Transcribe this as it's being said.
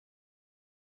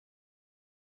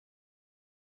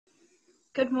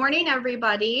Good morning,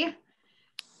 everybody,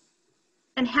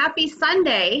 and happy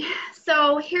Sunday.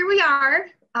 So here we are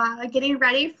getting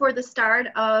ready for the start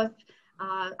of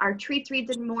our Treats,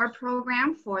 Reads, and More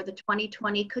program for the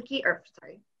 2020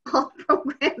 Fall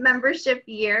Program membership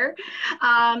year.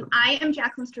 I am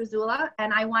Jacqueline Strazula,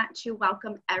 and I want to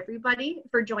welcome everybody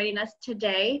for joining us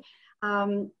today.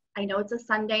 I know it's a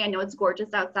Sunday. I know it's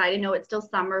gorgeous outside. I know it's still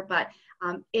summer, but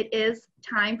it is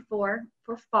time for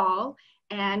fall.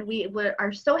 And we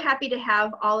are so happy to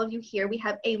have all of you here. We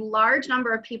have a large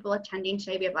number of people attending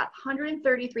today. We have about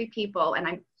 133 people, and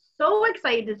I'm so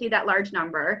excited to see that large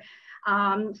number.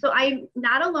 So I'm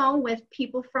not alone with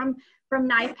people from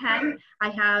NYPENN. I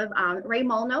have Ray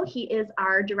Molno. He is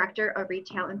our Director of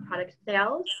Retail and Product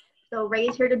Sales. So Ray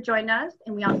is here to join us.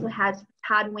 And we also have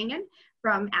Todd Wingen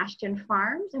from Ashton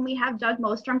Farms, and we have Doug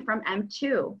Mostrom from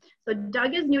M2. So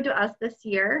Doug is new to us this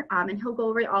year, and he'll go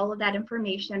over all of that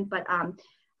information, but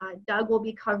Doug will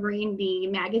be covering the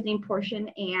magazine portion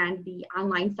and the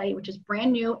online site, which is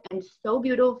brand new and so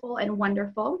beautiful and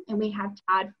wonderful. And we have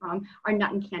Todd from our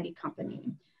Nut and Candy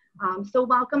Company. So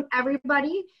welcome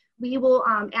everybody. We will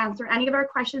answer any of our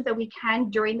questions that we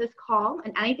can during this call,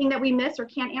 and anything that we miss or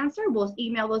can't answer, we'll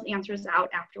email those answers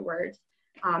out afterwards.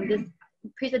 This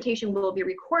presentation will be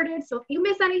recorded, so if you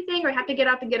miss anything or have to get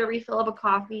up and get a refill of a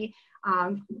coffee,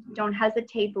 don't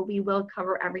hesitate, but we will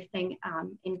cover everything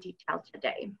in detail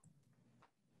today.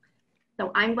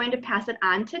 So I'm going to pass it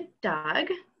on to Doug.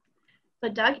 So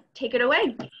Doug, take it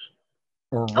away.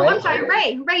 Ray. Oh, I'm sorry,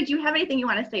 Ray. Ray, do you have anything you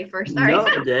want to say first? Sorry. No,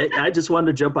 I just wanted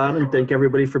to jump on and thank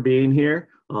everybody for being here.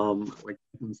 Like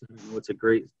I said, I know it's a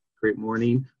great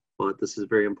morning, but this is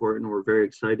very important. We're very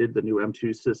excited. The new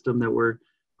M2 system that we're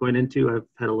going into, I've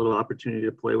had a little opportunity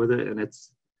to play with it, and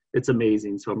it's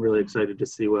amazing. So I'm really excited to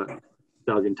see what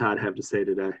Doug and Todd have to say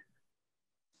today.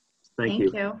 Thank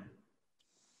you.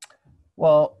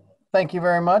 Well, thank you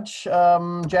very much,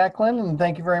 Jacqueline, and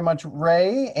thank you very much,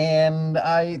 Ray, and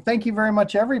I thank you very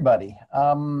much, everybody.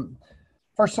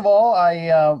 First of all,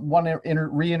 I want to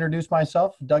reintroduce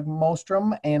myself, Doug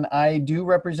Mostrom, and I do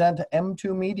represent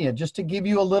M2 Media. Just to give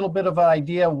you a little bit of an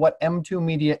idea of what M2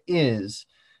 Media is.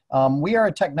 We are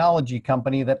a technology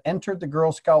company that entered the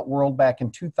Girl Scout world back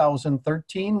in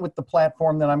 2013 with the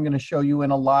platform that I'm going to show you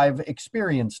in a live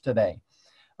experience today.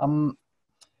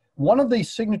 One of the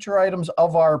signature items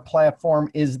of our platform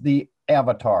is the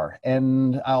avatar,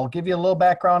 and I'll give you a little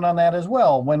background on that as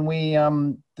well. When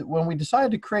we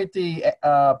decided to create the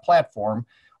platform,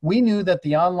 we knew that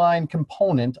the online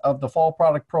component of the fall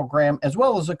product program, as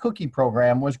well as the cookie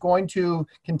program, was going to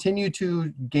continue to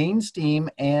gain steam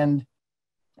and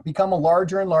become a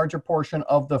larger and larger portion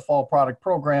of the fall product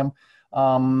program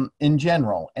in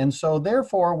general. And so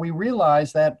therefore we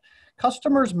realized that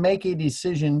customers make a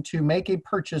decision to make a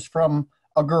purchase from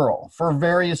a girl for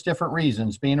various different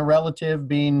reasons, being a relative,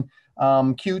 being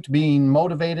cute, being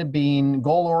motivated, being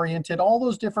goal-oriented, all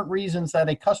those different reasons that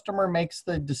a customer makes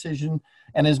the decision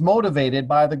and is motivated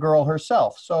by the girl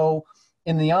herself. So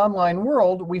in the online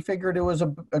world, we figured it was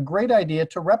a great idea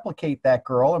to replicate that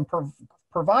girl and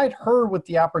provide her with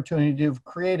the opportunity to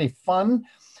create a fun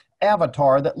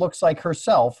avatar that looks like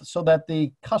herself, so that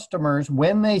the customers,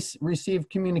 when they receive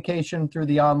communication through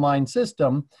the online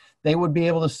system, they would be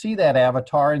able to see that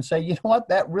avatar and say, you know what,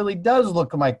 that really does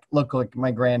look like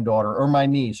my granddaughter or my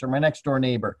niece or my next door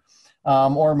neighbor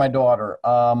or my daughter.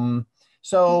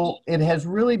 So it has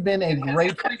really been a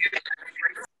great,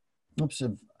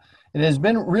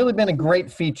 really been a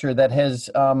great feature that has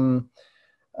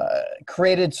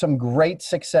created some great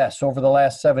success over the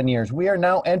last 7 years. We are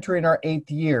now entering our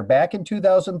 8th year. Back in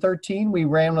 2013, we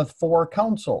ran with 4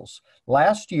 councils.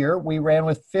 Last year, we ran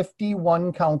with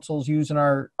 51 councils using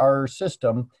our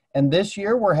system. And this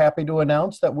year, we're happy to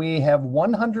announce that we have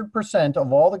 100%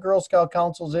 of all the Girl Scout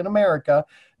councils in America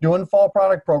doing fall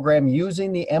product program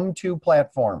using the M2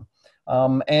 platform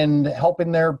and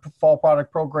helping their fall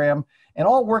product program, and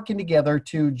all working together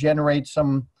to generate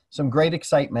some great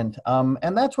excitement.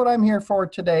 And that's what I'm here for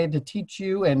today, to teach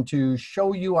you and to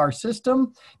show you our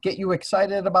system, get you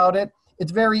excited about it.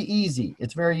 It's very easy.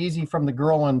 It's very easy from the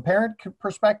girl and parent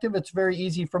perspective. It's very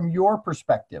easy from your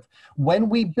perspective. When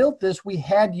we built this, we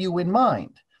had you in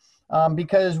mind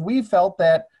because we felt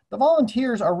that the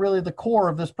volunteers are really the core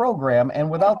of this program. And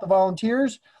without the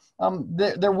volunteers,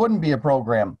 there wouldn't be a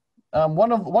program.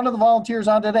 One of the volunteers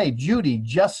on today, Judy,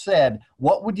 just said,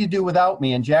 "What would you do without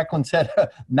me?" And Jacqueline said,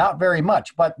 "Not very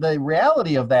much." But the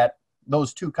reality of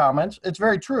those 2 comments, it's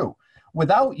very true.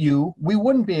 Without you, we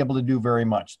wouldn't be able to do very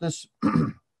much.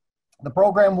 the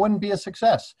program wouldn't be a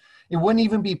success. It wouldn't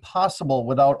even be possible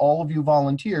without all of you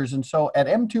volunteers. And so at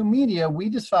M2 Media, we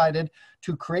decided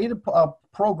to create a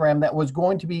program that was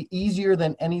going to be easier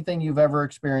than anything you've ever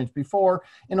experienced before,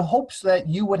 in hopes that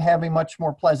you would have a much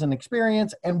more pleasant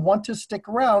experience and want to stick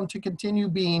around to continue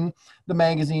being the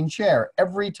magazine chair.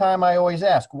 Every time I always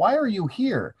ask, why are you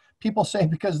here? People say,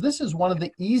 because this is one of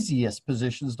the easiest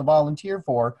positions to volunteer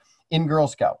for in Girl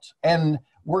Scouts. And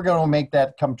we're going to make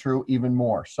that come true even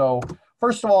more. So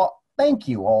first of all, thank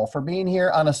you all for being here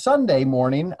on a Sunday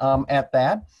morning at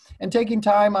that, and taking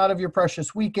time out of your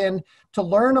precious weekend to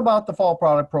learn about the Fall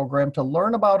Product Program, to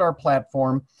learn about our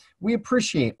platform. We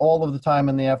appreciate all of the time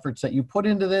and the efforts that you put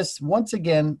into this. Once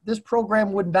again, this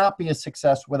program would not be a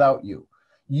success without you.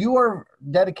 You are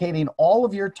dedicating all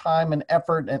of your time and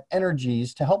effort and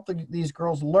energies to help these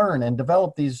girls learn and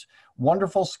develop these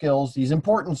wonderful skills, these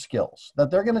important skills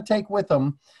that they're going to take with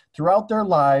them throughout their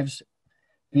lives,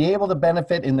 be able to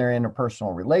benefit in their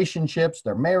interpersonal relationships,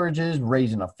 their marriages,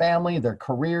 raising a family, their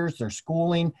careers, their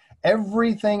schooling,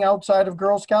 everything outside of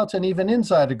Girl Scouts and even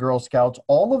inside of Girl Scouts.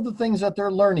 All of the things that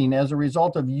they're learning as a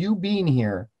result of you being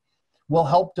here will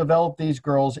help develop these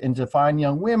girls into fine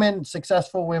young women,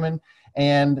 successful women.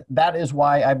 And that is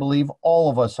why I believe all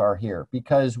of us are here,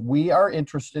 because we are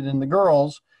interested in the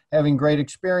girls having great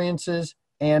experiences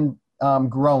and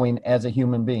growing as a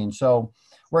human being. So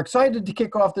we're excited to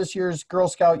kick off this year's Girl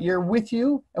Scout year with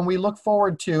you, and we look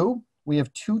forward to, we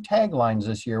have two taglines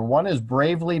this year. One is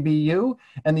Bravely Be You,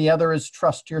 and the other is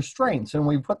Trust Your Strengths. And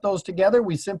we put those together.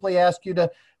 We simply ask you to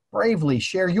bravely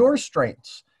share your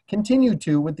strengths. Continue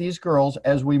to with these girls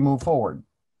as we move forward.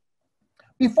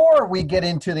 Before we get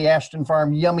into the Ashton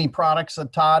Farm yummy products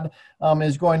that Todd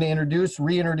is going to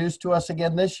reintroduce to us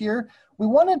again this year, we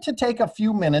wanted to take a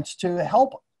few minutes to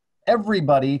help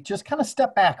everybody just kind of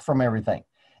step back from everything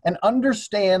and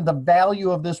understand the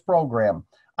value of this program.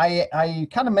 I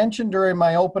kind of mentioned during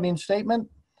my opening statement,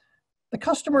 the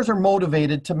customers are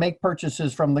motivated to make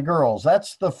purchases from the girls.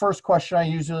 That's the first question I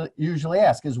usually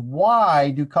ask, is why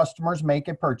do customers make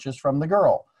a purchase from the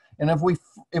girl? And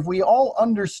if we all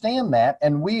understand that,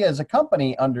 and we as a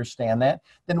company understand that,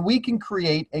 then we can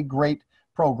create a great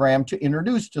program to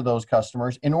introduce to those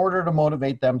customers in order to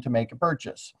motivate them to make a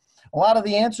purchase. A lot of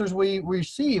the answers we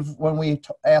receive when we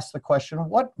ask the question,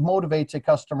 what motivates a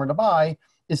customer to buy,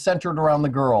 is centered around the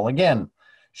girl. Again,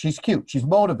 she's cute, she's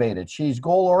motivated, she's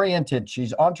goal-oriented,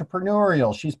 she's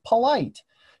entrepreneurial, she's polite,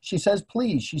 she says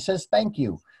please, she says thank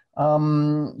you.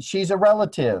 She's a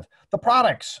relative. The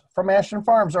products from Ashton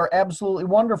Farms are absolutely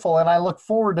wonderful, and I look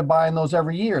forward to buying those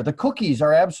every year. The cookies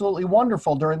are absolutely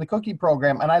wonderful during the cookie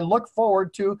program, and I look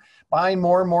forward to buying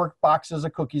more and more boxes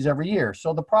of cookies every year.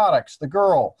 So the products, the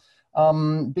girl,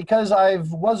 because I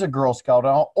was a Girl Scout,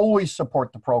 I'll always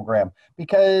support the program,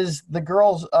 because the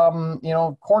girls,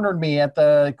 cornered me at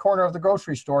the corner of the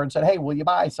grocery store and said, hey, will you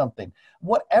buy something?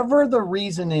 Whatever the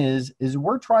reason is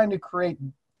we're trying to create,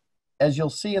 as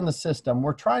you'll see in the system,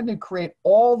 we're trying to create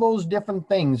all those different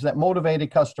things that motivate a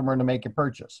customer to make a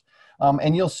purchase.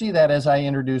 And you'll see that as I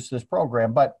introduce this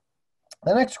program. But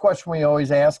the next question we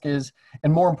always ask is,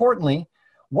 and more importantly,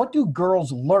 what do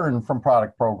girls learn from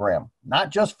product program? Not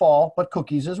just fall, but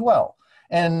cookies as well.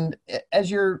 And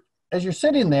as you're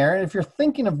sitting there, and if you're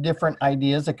thinking of different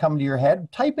ideas that come to your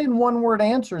head, type in one-word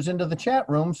answers into the chat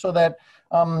room so that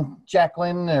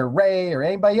Jacqueline or Ray or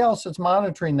anybody else that's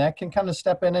monitoring that can kind of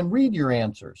step in and read your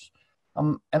answers.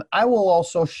 And I will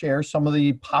also share some of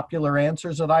the popular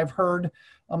answers that I've heard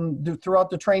throughout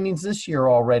the trainings this year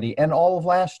already and all of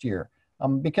last year.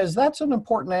 Because that's an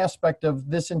important aspect of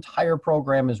this entire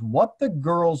program, is what the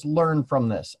girls learn from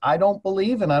this. I don't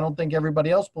believe, and I don't think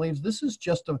everybody else believes, this is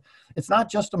it's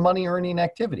not just a money earning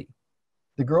activity.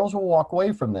 The girls will walk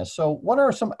away from this. So what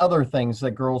are some other things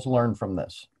that girls learn from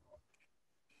this?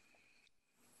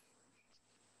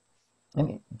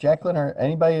 Jacqueline, or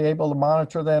anybody able to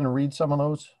monitor that and read some of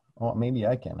those? Oh, maybe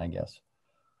I can, I guess.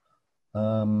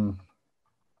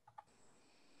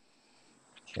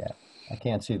 Chat. I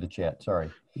can't see the chat,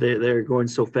 sorry. They're going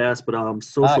so fast, but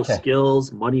social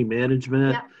skills, money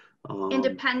management,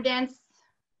 independence,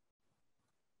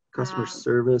 customer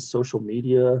service, social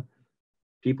media,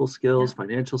 people skills,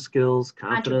 financial skills,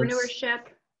 confidence. Entrepreneurship.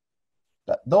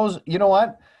 Those, you know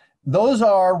what? Those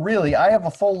are really, I have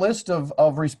a full list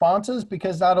of responses,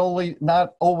 because not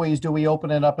always do we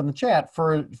open it up in the chat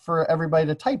for everybody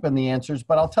to type in the answers,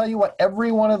 but I'll tell you what,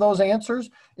 every one of those answers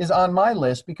is on my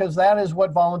list, because that is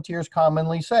what volunteers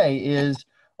commonly say is,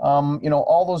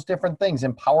 all those different things.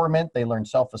 Empowerment, they learn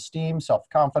self-esteem,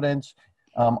 self-confidence,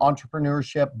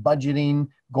 entrepreneurship, budgeting,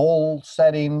 goal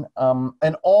setting,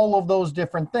 and all of those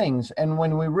different things. And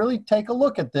when we really take a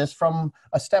look at this from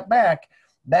a step back,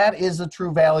 that is the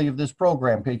true value of this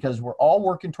program, because we're all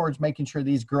working towards making sure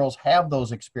these girls have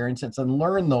those experiences and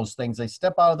learn those things. They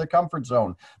step out of their comfort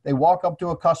zone. They walk up to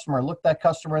a customer, look that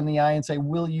customer in the eye and say,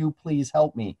 will you please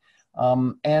help me?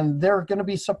 And they're going to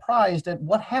be surprised at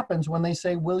what happens when they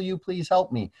say, will you please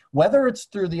help me? Whether it's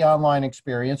through the online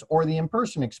experience or the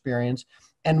in-person experience.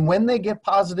 And when they get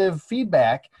positive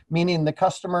feedback, meaning the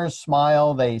customers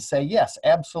smile, they say, yes,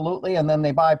 absolutely, and then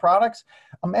they buy products,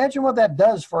 imagine what that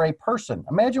does for a person.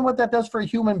 Imagine what that does for a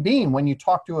human being when you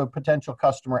talk to a potential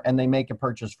customer and they make a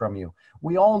purchase from you.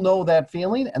 We all know that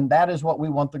feeling, and that is what we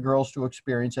want the girls to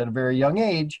experience at a very young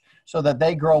age so that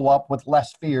they grow up with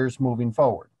less fears moving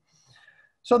forward.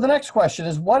 So the next question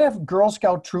is, what have Girl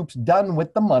Scout troops done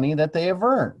with the money that they have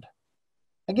earned?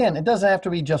 Again, it doesn't have to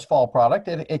be just fall product.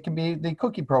 It can be the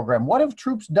cookie program. What have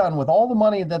troops done with all the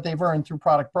money that they've earned through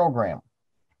product program?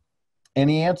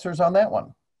 Any answers on that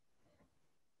one?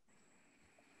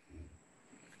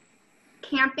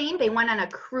 Camping. They went on a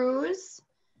cruise.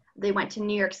 They went to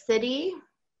New York City,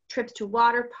 trips to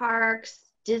water parks,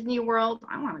 Disney World.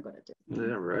 I want to go to Disney.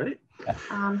 Yeah, right.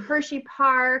 Hershey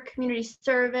Park, community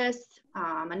service,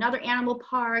 another animal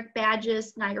park,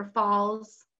 badges, Niagara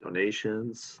Falls.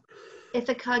 Donations.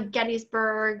 Ithaca,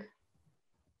 Gettysburg,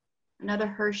 another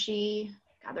Hershey.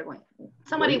 God, they're going.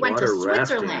 Somebody went to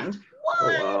Switzerland.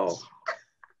 What? Oh,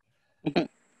 wow.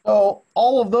 So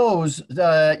all of those,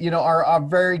 are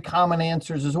very common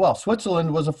answers as well.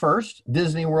 Switzerland was a first.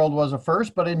 Disney World was a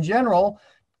first. But in general,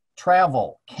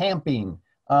 travel, camping,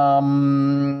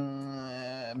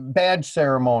 badge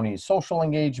ceremonies, social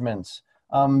engagements,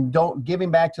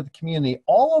 giving back to the community.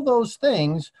 All of those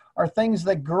things are things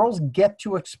that girls get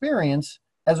to experience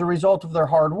as a result of their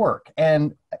hard work.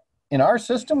 And in our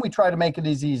system, we try to make it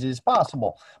as easy as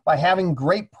possible by having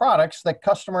great products that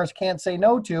customers can't say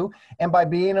no to, and by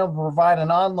being able to provide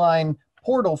an online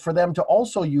portal for them to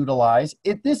also utilize.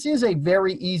 This is a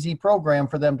very easy program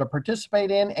for them to participate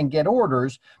in and get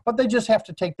orders, but they just have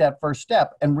to take that first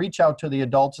step and reach out to the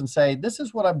adults and say, this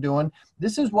is what I'm doing,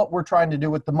 this is what we're trying to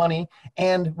do with the money,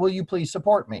 and will you please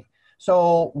support me?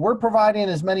 So we're providing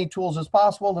as many tools as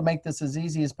possible to make this as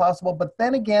easy as possible, but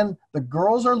then again, the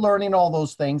girls are learning all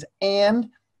those things and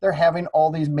they're having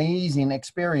all these amazing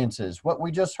experiences. What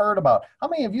we just heard about. How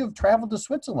many of you have traveled to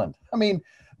Switzerland? I mean,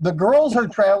 the girls are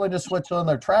traveling to Switzerland,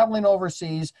 they're traveling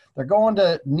overseas, they're going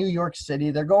to New York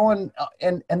City, they're going,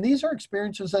 and these are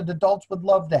experiences that adults would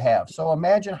love to have. So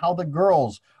imagine how the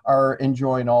girls are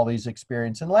enjoying all these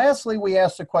experiences. And lastly, we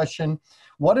asked the question,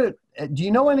 do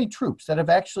you know any troops that have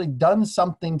actually done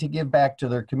something to give back to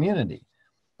their community?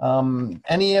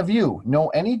 Any of you know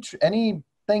any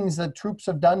things that troops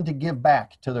have done to give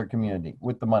back to their community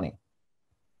with the money?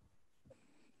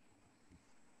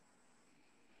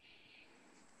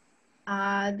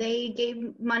 They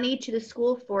gave money to the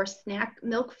school for snack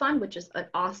milk fund, which is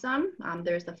awesome.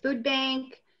 There's a food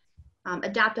bank,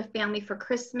 adopt a family for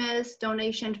Christmas,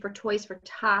 donation for toys for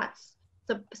tots,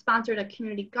 so sponsored a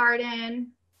community garden,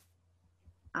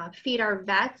 feed our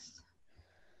vets.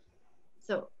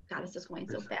 So God, this is going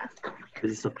so fast.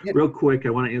 Real quick, I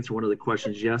want to answer one of the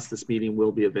questions. Yes, this meeting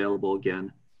will be available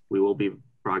again. We will be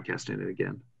broadcasting it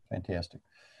again. Fantastic.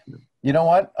 You know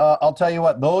what? I'll tell you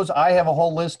what, I have a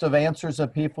whole list of answers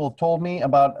that people have told me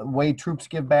about the way troops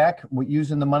give back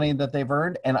using the money that they've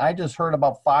earned. And I just heard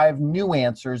about 5 new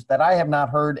answers that I have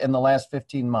not heard in the last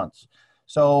 15 months.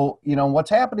 So, what's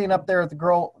happening up there at the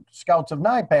Girl Scouts of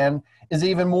NYPENN is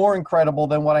even more incredible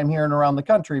than what I'm hearing around the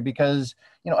country, because,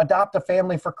 adopt a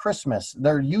family for Christmas.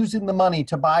 They're using the money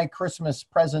to buy Christmas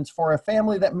presents for a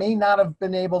family that may not have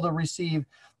been able to receive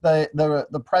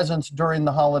the presents during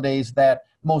the holidays that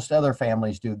most other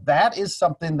families do. That is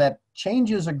something that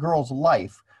changes a girl's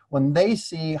life when they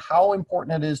see how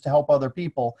important it is to help other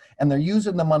people, and they're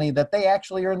using the money that they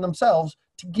actually earn themselves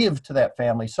to give to that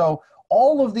family. So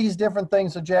all of these different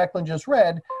things that Jacqueline just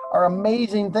read are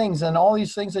amazing things, and all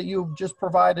these things that you've just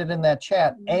provided in that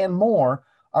chat and more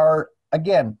are,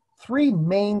 again, 3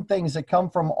 main things that come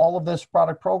from all of this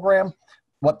product program: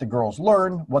 what the girls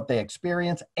learn, what they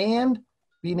experience, and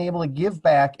being able to give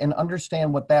back and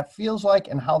understand what that feels like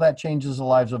and how that changes the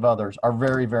lives of others are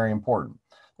very, very important.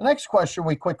 The next question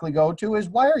we quickly go to is,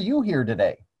 why are you here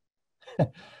today?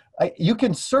 You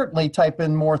can certainly type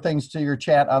in more things to your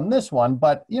chat on this one,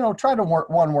 but try to work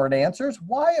one-word answers.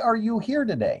 Why are you here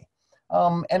today?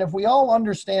 And if we all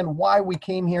understand why we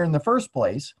came here in the first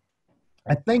place,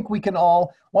 I think we can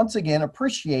all, once again,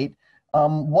 appreciate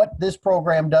what this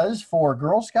program does for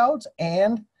Girl Scouts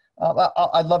and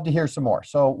I'd love to hear some more.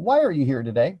 So why are you here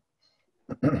today?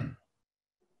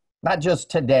 Not just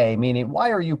today, meaning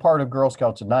why are you part of Girl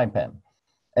Scouts of NYPENN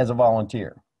as a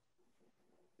volunteer?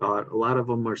 A lot of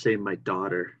them are saying my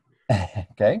daughter.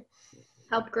 Okay.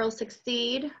 Help girls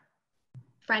succeed.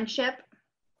 Friendship.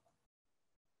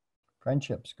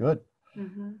 Friendships, good.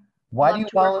 Mm-hmm. Why Love do you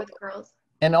to work with girls.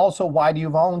 And also, why do you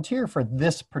volunteer for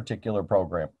this particular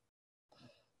program?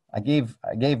 I gave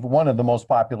one of the most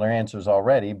popular answers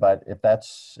already, but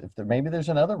maybe there's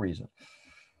another reason.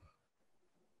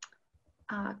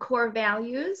 Core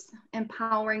values,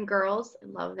 empowering girls. I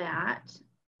love that.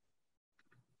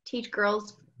 Teach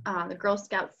girls the Girl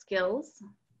Scout skills.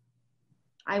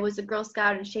 I was a Girl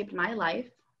Scout and shaped my life.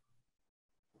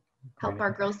 Help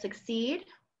our girls succeed.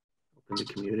 In the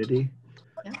community.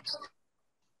 Yeah.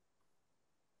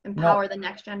 Empower the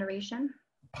next generation.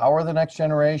 Empower the next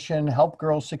generation, help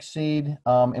girls succeed,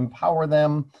 empower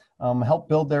them, help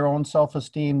build their own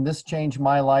self-esteem. This changed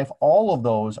my life. All of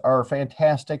those are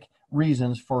fantastic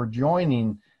reasons for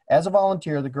joining as a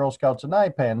volunteer the Girl Scouts of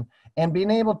NYPENN and being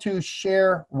able to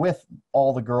share with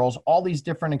all the girls all these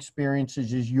different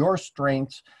experiences, your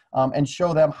strengths, and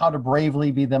show them how to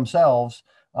bravely be themselves,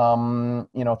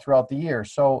 throughout the year.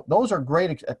 So those are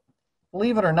great.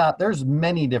 Believe it or not, there's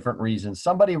many different reasons.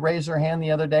 Somebody raised their hand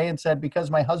the other day and said, because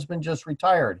my husband just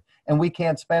retired and we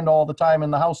can't spend all the time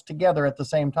in the house together at the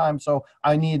same time, so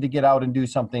I needed to get out and do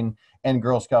something. And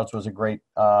Girl Scouts was a great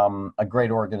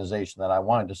organization that I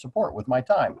wanted to support with my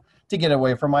time to get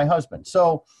away from my husband.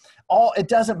 So it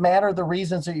doesn't matter the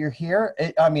reasons that you're here.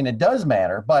 It does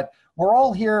matter, but we're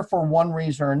all here for one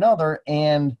reason or another.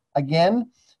 And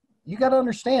again, you got to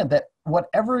understand that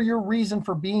whatever your reason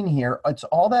for being here, it's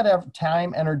all that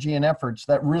time, energy, and efforts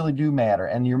that really do matter.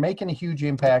 And you're making a huge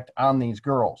impact on these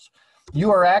girls.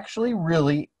 You are actually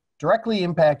really directly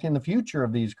impacting the future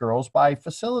of these girls by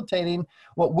facilitating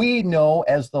what we know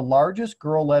as the largest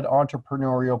girl-led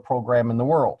entrepreneurial program in the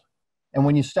world. And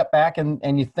when you step back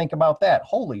and you think about that,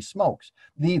 holy smokes,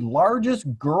 the largest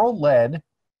girl-led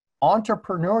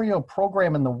entrepreneurial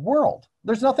program in the world.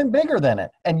 There's nothing bigger than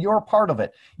it, and you're part of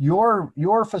it. You're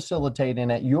facilitating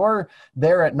it. You're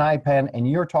there at NYPENN, and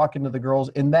you're talking to the girls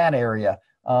in that area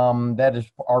that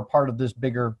are part of this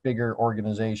bigger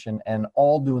organization, and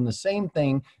all doing the same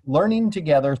thing, learning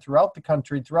together throughout the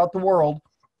country, throughout the world,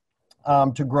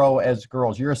 to grow as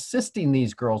girls. You're assisting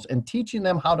these girls and teaching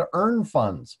them how to earn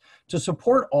funds to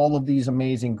support all of these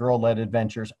amazing girl-led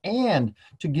adventures and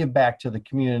to give back to the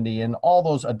community and all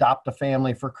those adopt a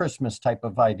family for Christmas type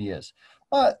of ideas,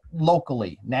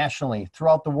 locally, nationally,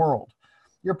 throughout the world.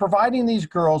 You're providing these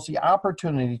girls the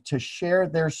opportunity to share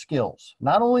their skills,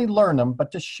 not only learn them,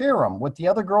 but to share them with the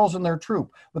other girls in their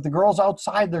troop, with the girls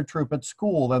outside their troop at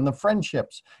school, and the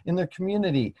friendships in their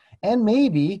community. And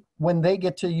maybe when they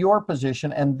get to your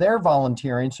position and they're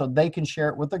volunteering, so they can share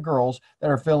it with the girls that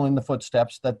are filling the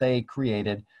footsteps that they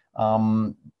created,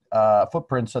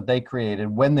 footprints that they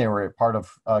created when they were part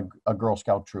of a Girl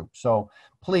Scout troop. So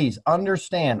please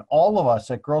understand, all of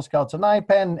us at Girl Scouts of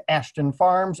NYPENN, Ashton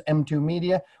Farms, M2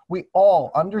 Media, we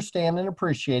all understand and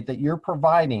appreciate that you're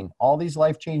providing all these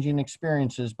life-changing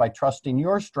experiences by trusting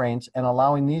your strengths and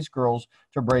allowing these girls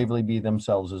to bravely be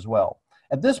themselves as well.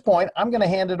 At this point, I'm going to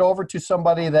hand it over to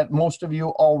somebody that most of you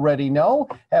already know,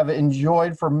 have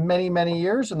enjoyed for many, many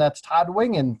years, and that's Todd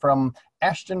Wingen from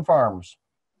Ashton Farms.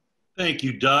 Thank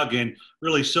you, Doug, and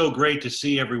really so great to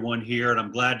see everyone here, and I'm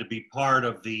glad to be part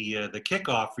of the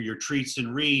kickoff for your Treats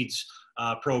and Reads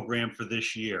program for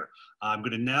this year. I'm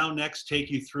going to next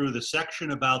take you through the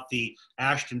section about the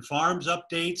Ashton Farms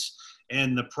updates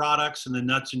and the products and the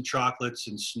nuts and chocolates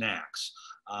and snacks.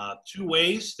 2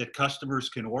 ways that customers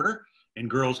can order and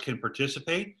girls can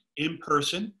participate: in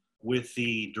person with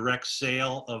the direct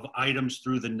sale of items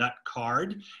through the Nut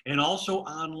card, and also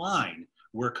online,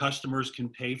 where customers can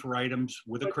pay for items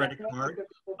with a credit card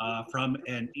from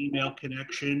an email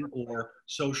connection or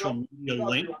social media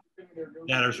link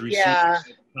that is received by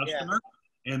the customer,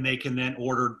 and they can then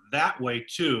order that way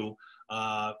too.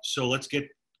 So let's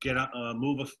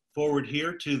move forward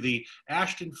here to the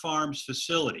Ashton Farms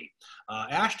facility.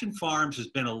 Ashton Farms has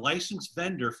been a licensed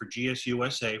vendor for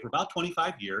GSUSA for about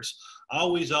 25 years,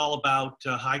 always all about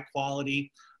high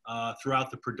quality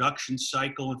throughout the production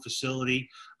cycle and facility.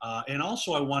 And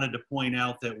also I wanted to point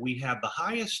out that we have the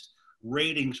highest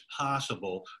ratings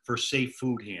possible for safe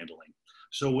food handling.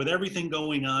 So with everything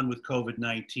going on with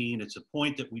COVID-19, it's a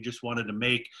point that we just wanted to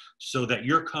make so that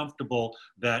you're comfortable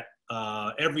that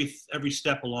every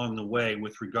step along the way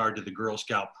with regard to the Girl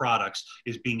Scout products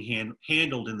is being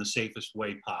handled in the safest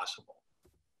way possible.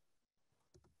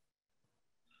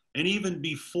 And even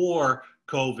before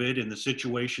COVID and the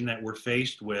situation that we're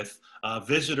faced with,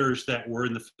 visitors that were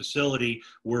in the facility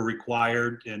were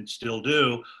required, and still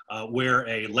do, wear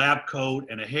a lab coat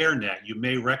and a hairnet. You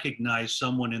may recognize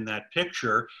someone in that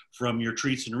picture from your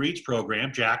Treats and Reads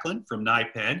program. Jacqueline from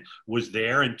NYPENN was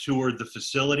there and toured the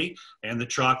facility and the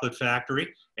chocolate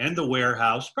factory and the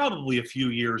warehouse probably a few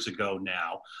years ago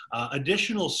now.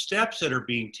 Additional steps that are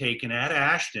being taken at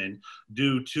Ashton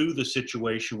due to the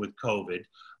situation with COVID.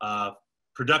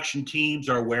 Production teams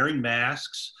are wearing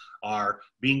masks, are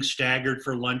being staggered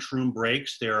for lunchroom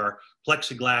breaks. There are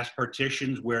plexiglass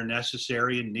partitions where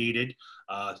necessary and needed.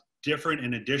 Different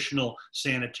and additional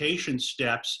sanitation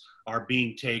steps are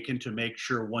being taken to make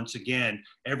sure, once again,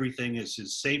 everything is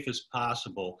as safe as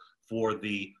possible for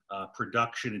the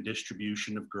production and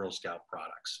distribution of Girl Scout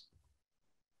products.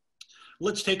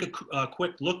 Let's take a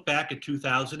quick look back at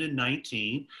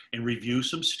 2019 and review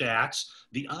some stats.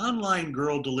 The online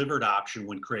girl delivered option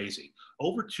went crazy,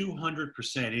 over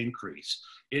 200% increase.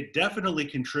 It definitely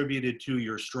contributed to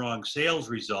your strong sales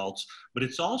results, but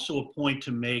it's also a point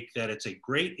to make that it's a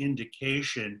great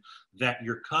indication that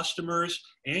your customers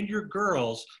and your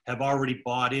girls have already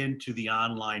bought into the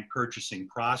online purchasing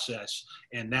process.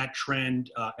 And that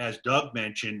trend, as Doug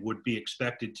mentioned, would be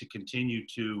expected to continue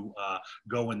to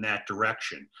go in that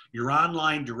direction. Your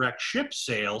online direct ship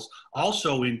sales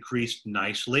also increased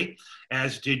nicely,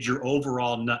 as did your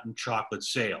overall nut and chocolate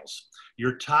sales.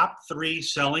 Your top 3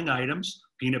 selling items: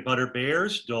 peanut butter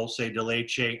bears, dulce de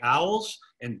leche owls,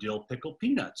 and dill pickle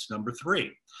peanuts, number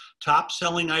 3. Top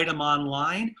selling item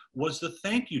online was the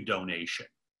thank you donation.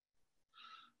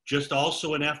 Just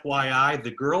also an FYI,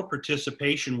 the girl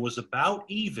participation was about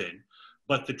even,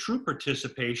 but the true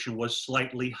participation was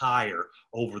slightly higher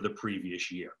over the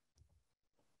previous year.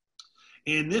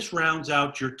 And this rounds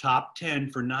out your top 10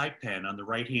 for NYPENN on the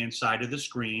right-hand side of the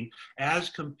screen,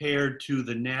 as compared to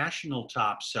the national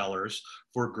top sellers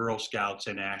for Girl Scouts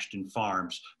and Ashton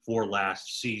Farms for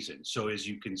last season. So as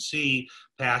you can see,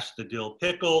 past the dill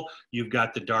pickle, you've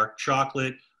got the dark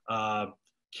chocolate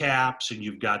caps, and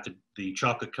you've got the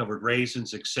chocolate covered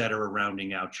raisins, etc.,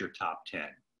 rounding out your top 10.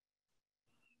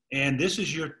 And this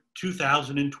is your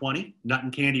 2020 Nut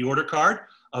and Candy order card.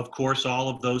 Of course, all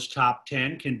of those top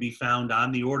 10 can be found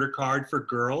on the order card for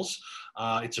girls.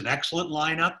 It's an excellent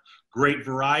lineup, great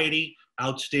variety,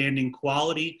 outstanding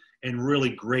quality, and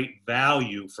really great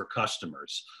value for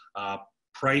customers.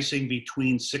 Pricing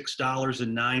between $6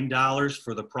 and $9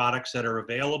 for the products that are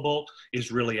available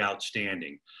is really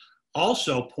outstanding.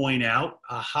 Also point out,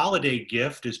 a holiday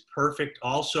gift is perfect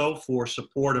also for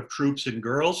support of troops and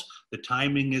girls. The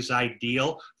timing is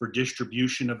ideal for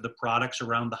distribution of the products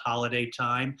around the holiday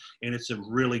time, and it's a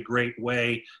really great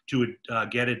way to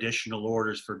get additional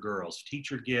orders for girls.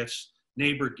 Teacher gifts,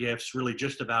 neighbor gifts, really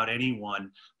just about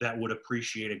anyone that would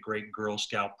appreciate a great Girl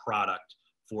Scout product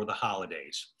for the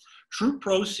holidays. Troop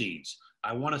proceeds.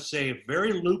 I want to say a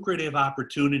very lucrative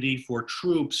opportunity for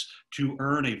troops to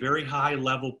earn a very high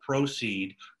level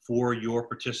proceed for your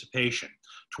participation.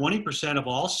 20% of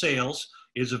all sales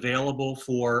is available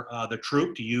for the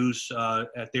troop to use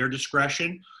at their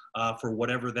discretion for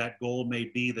whatever that goal may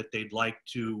be that they'd like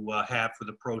to have for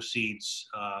the proceeds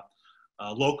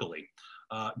locally.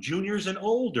 Juniors and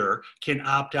older can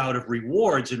opt out of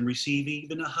rewards and receive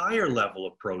even a higher level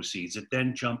of proceeds. It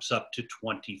then jumps up to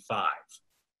 25.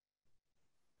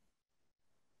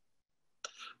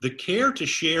 The Care to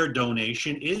Share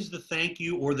donation is the thank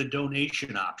you or the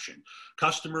donation option.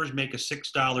 Customers make a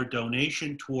 $6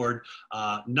 donation toward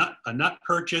a nut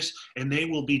purchase, and they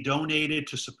will be donated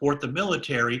to support the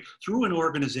military through an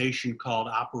organization called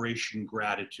Operation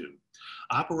Gratitude.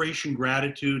 Operation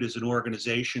Gratitude is an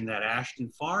organization that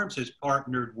Ashton Farms has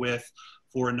partnered with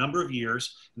for a number of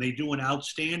years. And they do an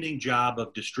outstanding job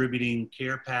of distributing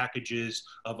care packages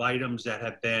of items that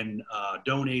have been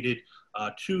donated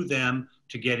to them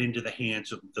to get into the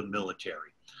hands of the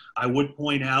military. I would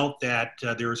point out that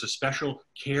there is a special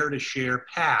Care to Share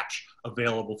patch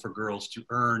available for girls to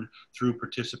earn through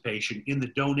participation in the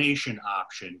donation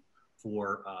option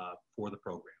for the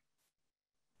program.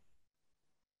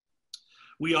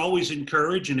 We always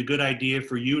encourage, and a good idea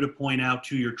for you to point out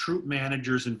to your troop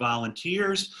managers and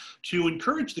volunteers, to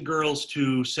encourage the girls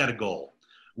to set a goal.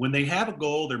 When they have a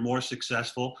goal, they're more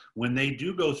successful. When they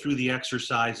do go through the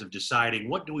exercise of deciding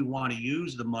what do we want to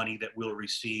use the money that we'll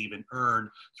receive and earn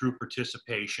through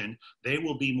participation, they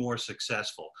will be more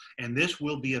successful. And this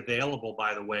will be available,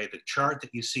 by the way, the chart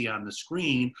that you see on the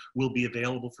screen will be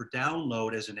available for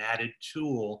download as an added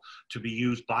tool to be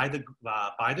used by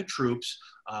the troops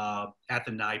at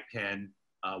the NYPENN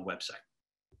website.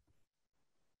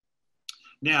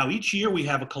 Now, each year we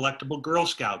have a collectible Girl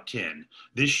Scout tin.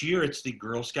 This year it's the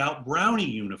Girl Scout Brownie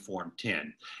Uniform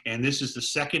tin, and this is the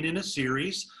second in a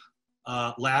series.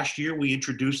 Last year we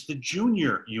introduced the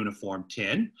Junior Uniform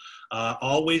tin,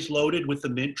 always loaded with the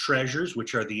mint treasures,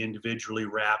 which are the individually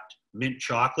wrapped mint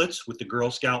chocolates with the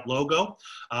Girl Scout logo.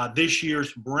 This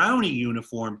year's Brownie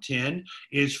Uniform tin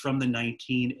is from the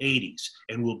 1980s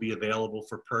and will be available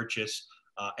for purchase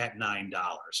at $9.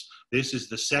 This is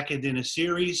the second in a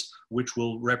series, which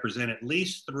will represent at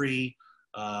least 3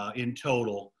 in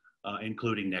total,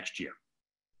 including next year.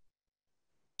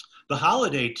 The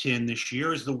holiday tin this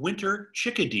year is the Winter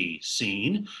Chickadee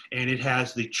Scene, and it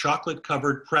has the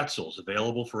chocolate-covered pretzels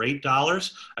available for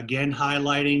 $8, again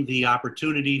highlighting the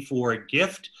opportunity for a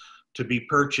gift to be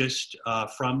purchased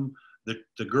from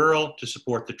the girl to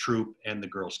support the troop and the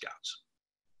Girl Scouts.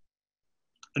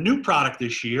 A new product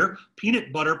this year,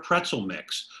 peanut butter pretzel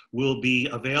mix, will be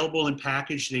available and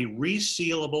packaged in a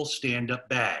resealable stand-up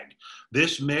bag.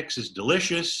 This mix is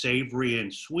delicious, savory,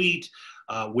 and sweet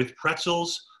with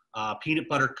pretzels, peanut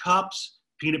butter cups,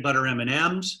 peanut butter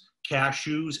M&Ms,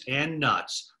 cashews, and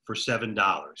nuts for $7.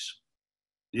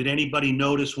 Did anybody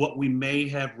notice what we may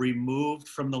have removed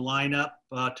from the lineup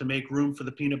to make room for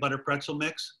the peanut butter pretzel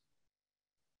mix?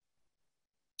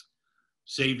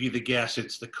 Save you the guess,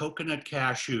 it's the coconut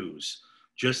cashews,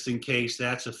 just in case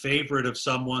that's a favorite of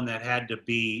someone that had to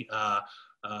be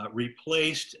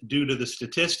replaced due to the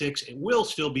statistics. It will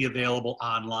still be available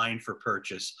online for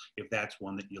purchase if that's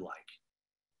one that you like.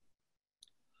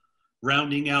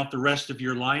 Rounding out the rest of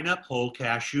your lineup, whole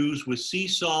cashews with sea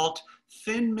salt,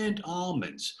 Thin Mint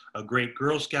almonds, a great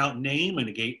Girl Scout name and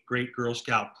a great Girl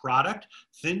Scout product.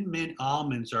 Thin Mint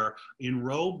almonds are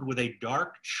enrobed with a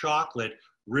dark chocolate,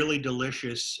 really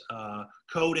delicious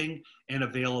coating, and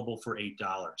available for $8.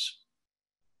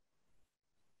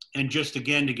 And just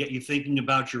again, to get you thinking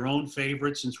about your own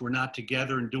favorites, since we're not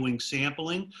together and doing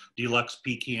sampling, deluxe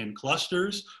pecan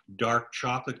clusters, dark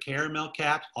chocolate caramel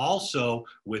caps, also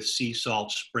with sea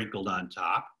salt sprinkled on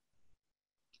top.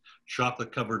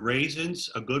 Chocolate covered raisins,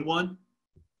 a good one.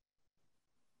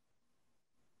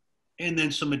 And then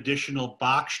some additional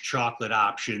box chocolate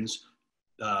options,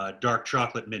 dark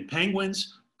chocolate mint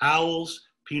penguins, owls,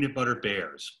 peanut butter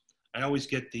bears. I always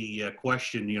get the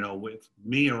question, you know, with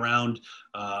me around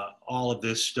all of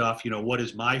this stuff, you know, what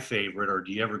is my favorite, or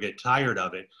do you ever get tired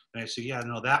of it? And I say, yeah,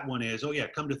 no, that one is, oh yeah,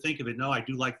 come to think of it, no, I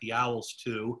do like the owls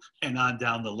too, and on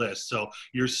down the list. So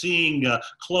you're seeing a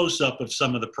close-up of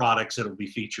some of the products that will be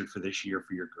featured for this year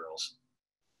for your girls.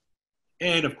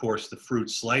 And of course, the fruit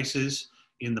slices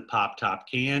in the Pop Top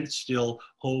can, still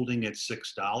holding at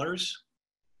 $6.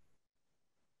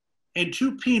 And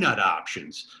 2 peanut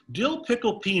options. Dill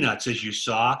pickle peanuts, as you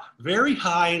saw, very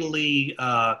highly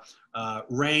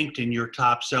ranked in your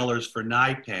top sellers for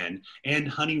NYPENN, and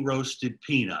honey roasted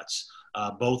peanuts,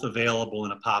 both available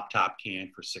in a Pop Top can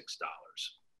for $6.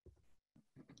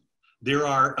 There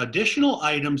are additional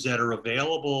items that are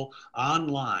available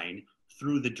online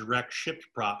through the direct shipped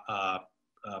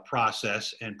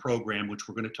process and program, which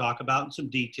we're going to talk about in some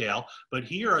detail. But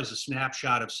here is a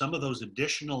snapshot of some of those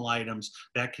additional items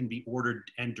that can be ordered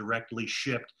and directly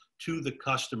shipped to the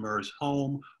customer's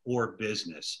home or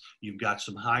business. You've got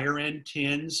some higher end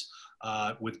tins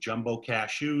with jumbo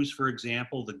cashews, for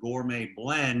example. The gourmet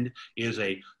blend is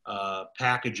a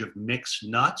package of mixed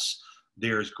nuts.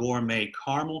 There's gourmet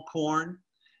caramel corn.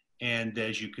 And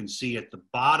as you can see at the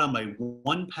bottom, a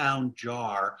 1-pound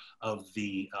jar of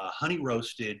the honey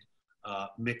roasted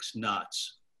mixed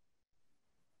nuts.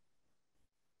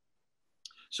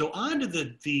 So on to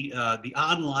the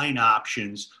online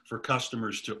options for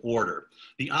customers to order.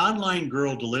 The online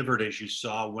Girl Delivered, as you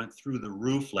saw, went through the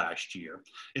roof last year.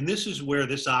 And this is where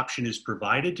this option is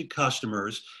provided to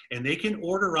customers, and they can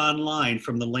order online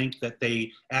from the link that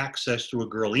they access through a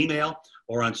Girl email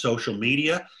or on social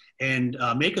media, and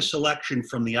make a selection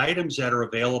from the items that are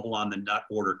available on the nut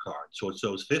order card. So it's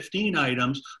those 15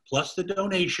 items plus the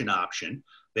donation option.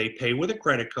 They pay with a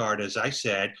credit card, as I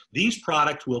said. These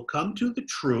products will come to the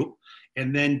troop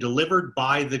and then delivered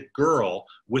by the girl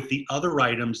with the other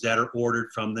items that are ordered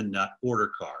from the nut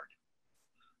order card.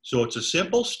 So it's a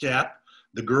simple step.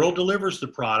 The girl delivers the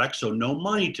product, so no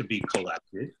money to be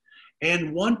collected.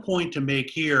 And one point to make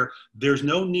here, there's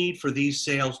no need for these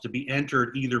sales to be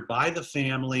entered either by the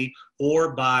family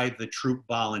or by the troop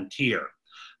volunteer.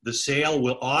 The sale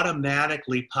will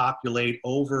automatically populate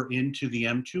over into the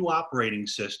M2 operating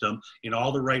system in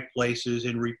all the right places,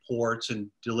 in reports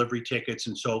and delivery tickets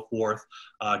and so forth,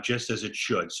 just as it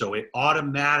should. So it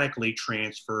automatically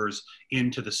transfers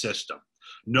into the system.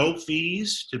 No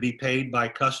fees to be paid by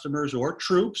customers or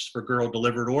troops for girl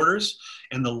delivered orders.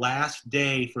 And the last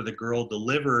day for the girl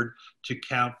delivered to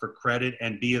count for credit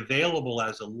and be available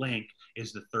as a link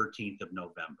is the 13th of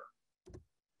November.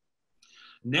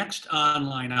 Next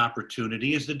online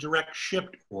opportunity is the direct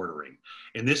shipped ordering.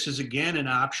 And this is again an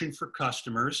option for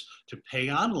customers to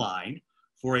pay online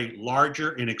for a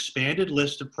larger and expanded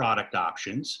list of product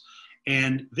options.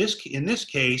 And in this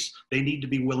case, they need to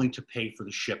be willing to pay for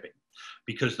the shipping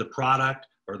because the product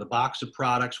or the box of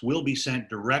products will be sent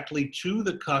directly to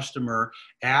the customer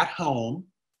at home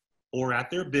or at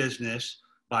their business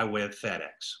by way of FedEx.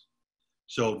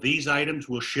 So these items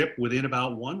will ship within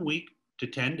about 1 week to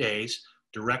 10 days,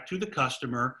 direct to the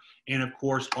customer. And of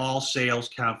course, all sales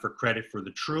count for credit for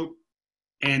the troop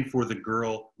and for the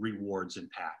girl rewards and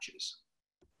patches.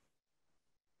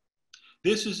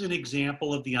 This is an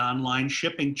example of the online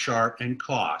shipping chart and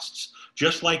costs.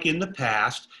 Just like in the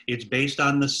past, it's based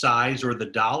on the size or the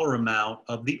dollar amount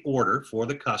of the order for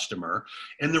the customer,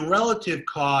 and the relative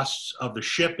costs of the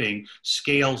shipping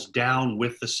scales down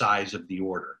with the size of the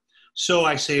order. So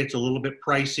I say it's a little bit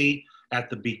pricey at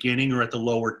the beginning or at the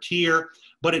lower tier,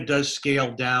 but it does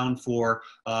scale down. For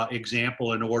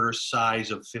example, an order size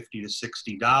of $50 to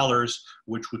 $60,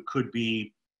 which could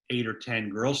be 8 or 10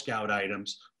 Girl Scout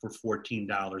items for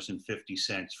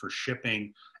 $14.50 for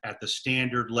shipping at the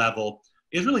standard level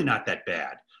is really not that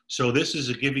bad. So this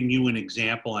is giving you an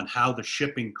example on how the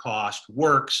shipping cost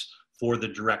works for the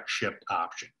direct shipped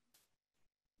option.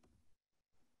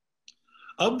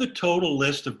 Of the total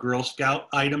list of Girl Scout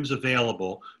items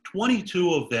available,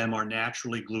 22 of them are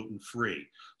naturally gluten-free.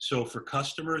 So for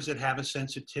customers that have a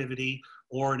sensitivity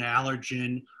or an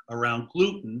allergen around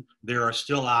gluten, there are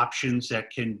still options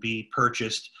that can be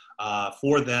purchased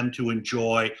for them to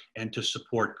enjoy and to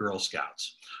support Girl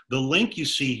Scouts. The link you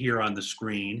see here on the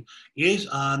screen is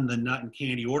on the Nut and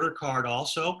Candy order card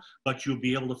also, but you'll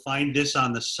be able to find this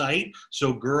on the site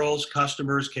so girls,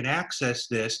 customers can access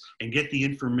this and get the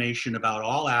information about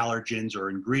all allergens or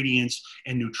ingredients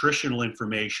and nutritional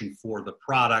information for the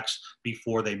products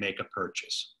before they make a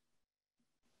purchase.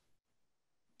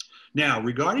 Now,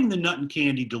 regarding the Nut and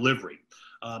Candy delivery,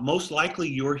 most likely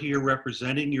you're here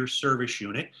representing your service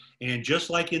unit, and just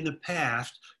like in the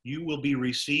past, you will be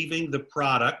receiving the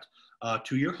product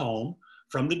to your home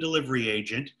from the delivery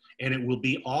agent, and it will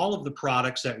be all of the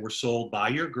products that were sold by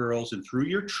your girls and through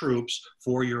your troops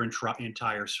for your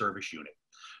entire service unit.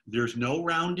 There's no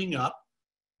rounding up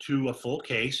to a full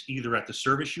case, either at the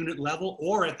service unit level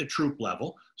or at the troop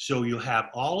level. So you'll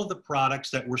have all of the products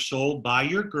that were sold by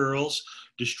your girls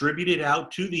distributed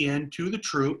out to the end to the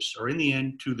troops, or in the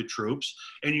end to the troops,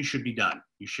 and you should be done.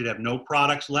 You should have no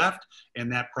products left,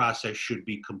 and that process should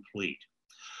be complete.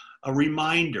 A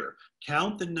reminder,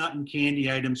 count the Nut and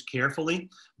Candy items carefully.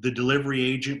 The delivery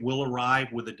agent will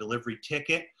arrive with a delivery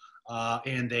ticket,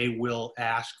 and they will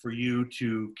ask for you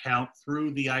to count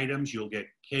through the items. You'll get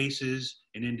cases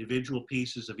and individual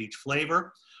pieces of each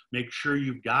flavor. Make sure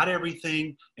you've got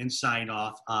everything and sign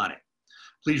off on it.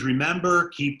 Please remember,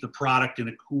 keep the product in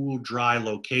a cool, dry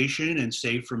location and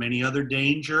safe from any other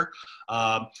danger.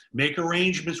 Make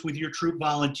arrangements with your troop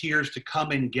volunteers to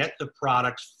come and get the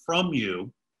products from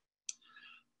you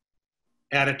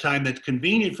at a time that's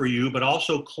convenient for you, but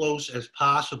also close as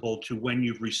possible to when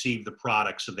you've received the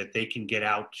product so that they can get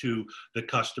out to the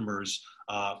customers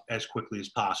as quickly as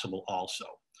possible also.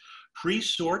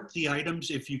 Pre-sort the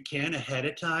items if you can ahead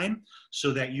of time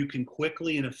so that you can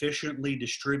quickly and efficiently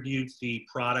distribute the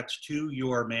products to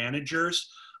your managers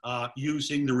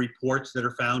using the reports that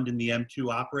are found in the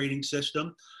M2 operating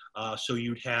system. So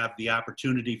you'd have the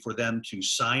opportunity for them to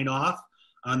sign off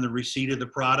on the receipt of the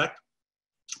product.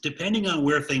 Depending on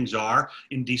where things are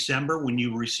in December when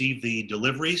you receive the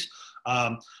deliveries,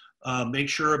 make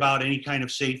sure about any kind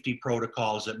of safety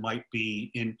protocols that might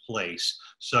be in place,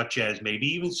 such as maybe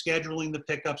even scheduling the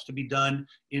pickups to be done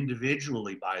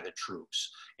individually by the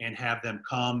troops and have them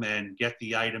come and get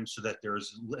the items so that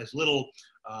there's as little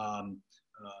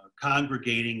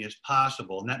congregating as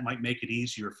possible. And that might make it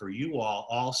easier for you all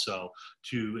also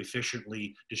to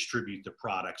efficiently distribute the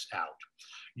products out.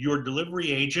 Your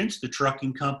delivery agents, the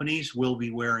trucking companies, will be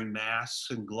wearing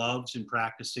masks and gloves and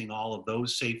practicing all of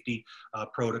those safety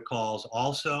protocols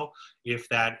also, if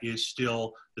that is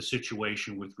still the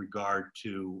situation with regard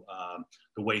to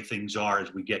the way things are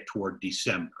as we get toward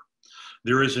December.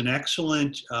 There is an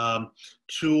excellent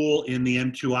tool in the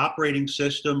M2 operating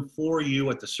system for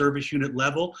you at the service unit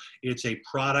level. It's a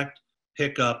product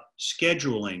pickup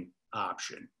scheduling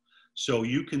option. So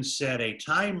you can set a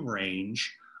time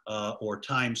range or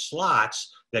time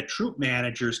slots that troop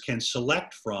managers can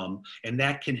select from, and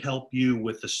that can help you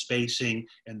with the spacing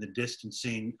and the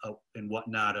distancing and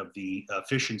whatnot of the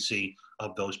efficiency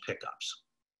of those pickups.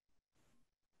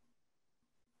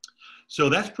 So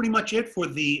that's pretty much it for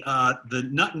the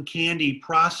nut and candy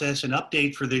process and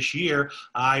update for this year.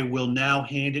 I will now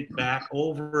hand it back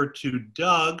over to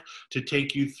Doug to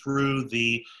take you through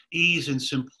the ease and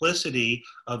simplicity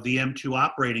of the M2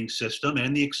 operating system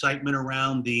and the excitement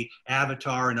around the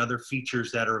avatar and other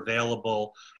features that are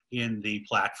available in the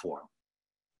platform.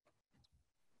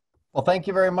 Well, thank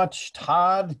you very much,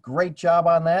 Todd. Great job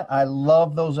on that. I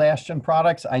love those Ashton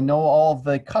products. I know all of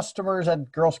the customers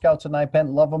at Girl Scouts and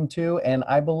NYPENN love them too. And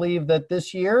I believe that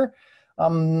this year,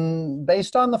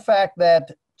 based on the fact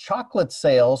that chocolate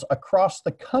sales across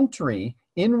the country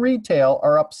in retail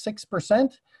are up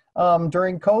 6%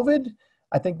 during COVID,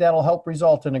 I think that'll help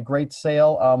result in a great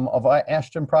sale of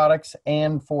Ashton products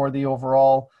and for the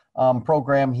overall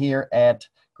program here at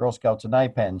Girl Scouts and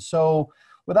NYPENN. So,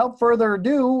 without further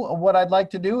ado, what I'd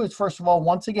like to do is, first of all,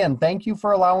 once again, thank you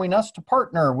for allowing us to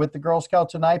partner with the Girl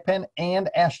Scouts of NYPENN and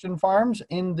Ashton Farms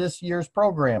in this year's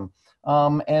program.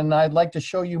 And I'd like to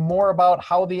show you more about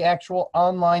how the actual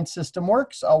online system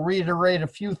works. I'll reiterate a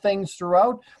few things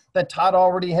throughout that Todd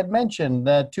already had mentioned,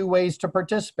 the 2 ways to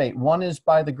participate. One is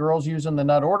by the girls using the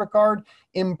nut order card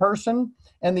in person,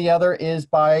 and the other is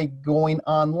by going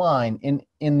online.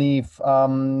 In the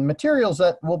materials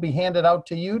that will be handed out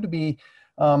to you to be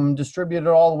distributed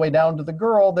all the way down to the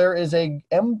girl, there is a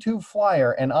M2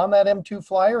 flyer, and on that M2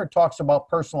 flyer it talks about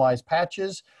personalized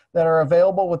patches that are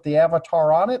available with the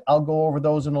avatar on it. I'll go over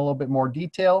those in a little bit more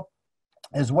detail,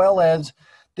 as well as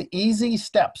the easy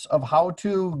steps of how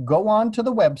to go on to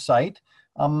the website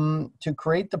to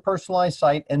create the personalized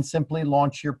site and simply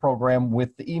launch your program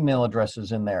with the email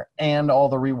addresses in there and all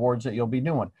the rewards that you'll be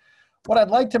doing. What I'd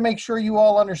like to make sure you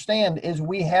all understand is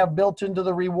we have built into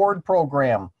the reward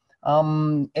program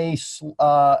a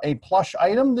plush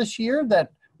item this year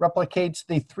that replicates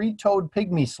the 3-toed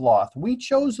pygmy sloth. We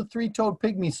chose the 3-toed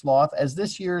pygmy sloth as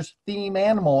this year's theme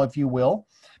animal, if you will,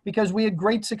 because we had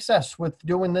great success with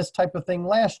doing this type of thing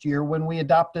last year when we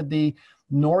adopted the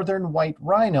northern white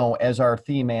rhino as our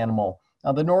theme animal.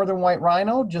 Now, the northern white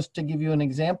rhino, just to give you an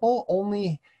example,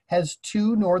 only has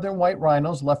 2 northern white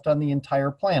rhinos left on the entire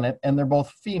planet, and they're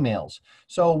both females.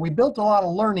 So we built a lot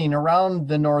of learning around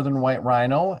the northern white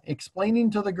rhino,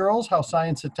 explaining to the girls how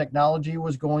science and technology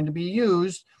was going to be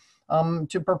used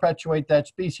to perpetuate that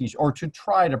species, or to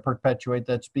try to perpetuate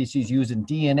that species using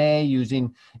DNA,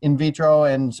 using in vitro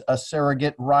and a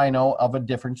surrogate rhino of a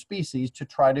different species to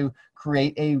try to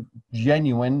create a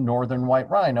genuine northern white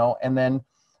rhino, and then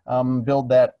build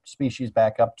that species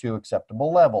back up to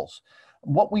acceptable levels.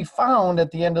 What we found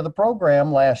at the end of the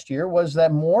program last year was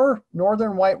that more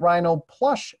northern white rhino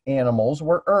plush animals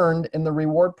were earned in the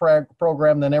reward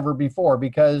program than ever before,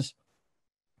 because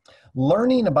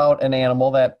learning about an animal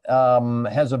that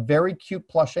has a very cute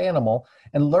plush animal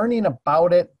and learning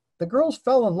about it, the girls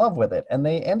fell in love with it, and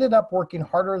they ended up working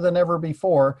harder than ever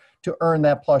before to earn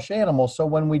that plush animal. So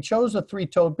when we chose a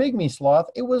 3-toed pygmy sloth,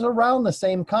 it was around the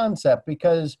same concept,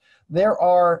 because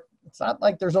it's not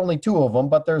like there's only 2 of them,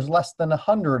 but there's less than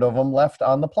 100 of them left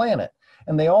on the planet.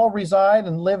 And they all reside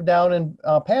and live down in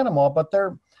Panama, but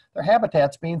their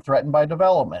habitat's being threatened by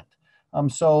development.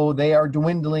 So they are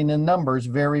dwindling in numbers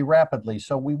very rapidly.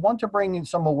 So we want to bring in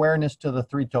some awareness to the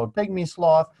 3-toed pygmy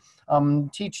sloth,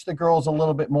 teach the girls a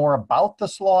little bit more about the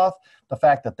sloth, the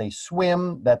fact that they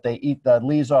swim, that they eat the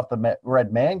leaves off the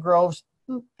red mangroves,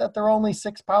 that they're only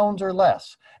 6 pounds or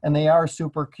less, and they are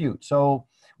super cute. So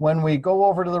when we go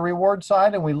over to the reward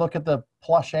side and we look at the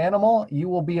plush animal, you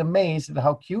will be amazed at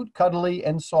how cute, cuddly,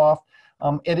 and soft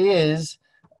it is.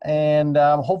 And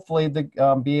hopefully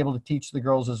be able to teach the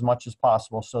girls as much as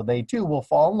possible so they too will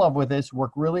fall in love with this,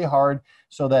 work really hard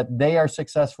so that they are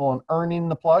successful in earning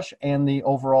the plush, and the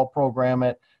overall program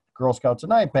at Girl Scouts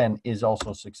and NYPENN is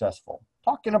also successful.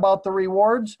 Talking about the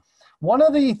rewards, one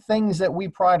of the things that we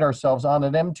pride ourselves on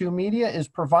at M2 Media is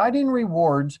providing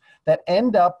rewards that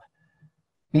end up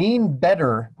being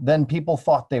better than people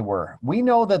thought they were. We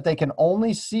know that they can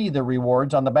only see the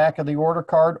rewards on the back of the order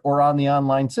card or on the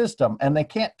online system, and they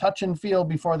can't touch and feel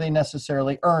before they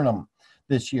necessarily earn them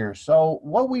this year. So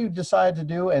what we decided to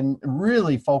do and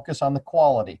really focus on the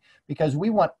quality, because we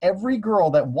want every girl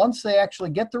that once they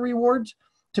actually get the rewards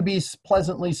to be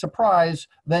pleasantly surprised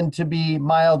than to be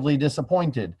mildly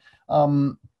disappointed.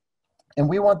 And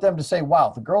we want them to say, wow,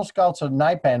 the Girl Scouts of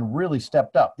NYPENN really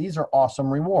stepped up. These are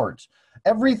awesome rewards.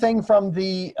 Everything from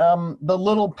the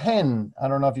little pen. I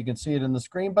don't know if you can see it in the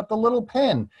screen, but the little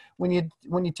pen. When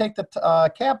you take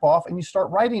the cap off and you start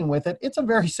writing with it, it's a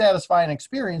very satisfying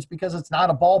experience because it's not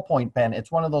a ballpoint pen.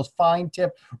 It's one of those fine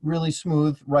tip, really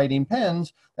smooth writing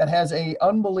pens that has a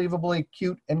unbelievably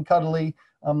cute and cuddly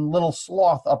little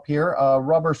sloth up here, a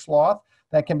rubber sloth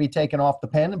that can be taken off the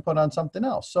pen and put on something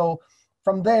else. So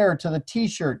from there to the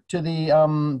T-shirt to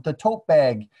the tote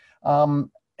bag.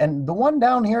 And the one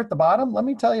down here at the bottom, let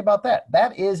me tell you about that.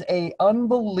 That is a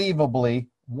unbelievably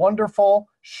wonderful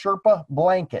Sherpa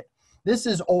blanket. This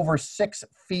is over 6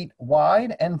 feet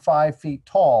wide and 5 feet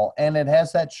tall, and it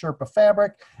has that Sherpa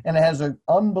fabric, and it has an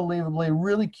unbelievably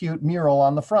really cute mural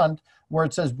on the front where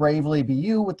it says "Bravely Be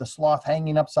You" with the sloth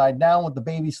hanging upside down with the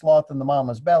baby sloth in the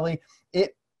mama's belly. You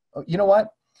know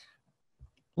what?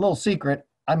 Little secret.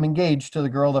 I'm engaged to the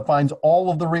girl that finds all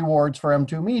of the rewards for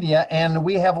M2 Media, and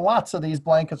we have lots of these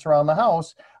blankets around the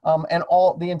house, and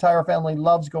the entire family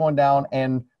loves going down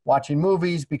and watching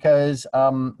movies because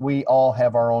we all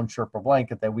have our own Sherpa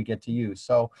blanket that we get to use.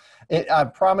 So I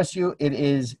promise you, it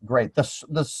is great. The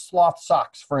sloth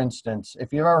socks, for instance,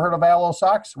 if you've ever heard of aloe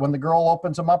socks, when the girl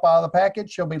opens them up out of the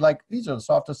package, she'll be like, these are the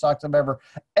softest socks I've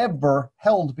ever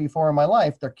held before in my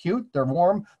life. They're cute, they're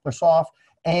warm, they're soft,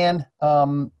 and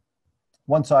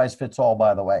one size fits all,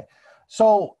 by the way.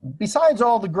 So besides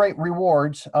all the great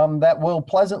rewards that will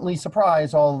pleasantly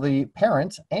surprise all the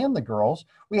parents and the girls,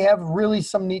 we have really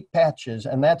some neat patches,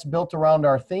 and that's built around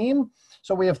our theme.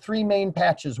 So we have 3 main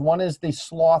patches. One is the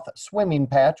sloth swimming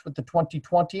patch with the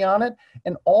 2020 on it,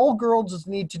 and all girls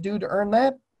need to do to earn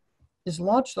that is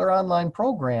launch their online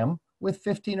program with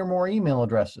 15 or more email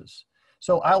addresses.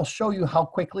 So I'll show you how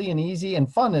quickly and easy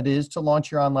and fun it is to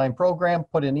launch your online program,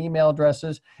 put in email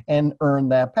addresses, and earn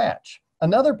that patch.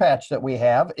 Another patch that we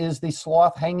have is the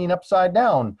sloth hanging upside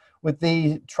down with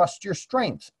the Trust Your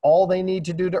Strengths. All they need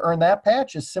to do to earn that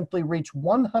patch is simply reach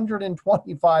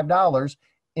 $125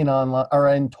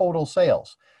 in total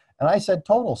sales. And I said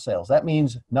total sales. That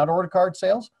means not order card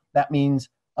sales. That means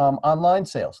online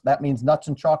sales. That means nuts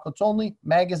and chocolates only,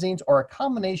 magazines, or a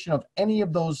combination of any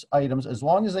of those items. As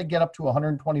long as they get up to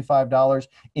 $125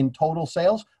 in total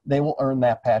sales, they will earn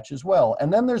that patch as well.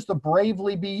 And then there's the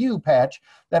Bravely Be You patch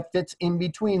that fits in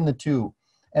between the two.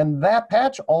 And that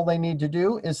patch, all they need to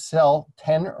do is sell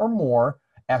 10 or more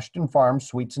Ashton Farm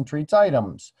Sweets and Treats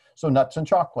items. So nuts and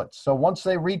chocolates. So once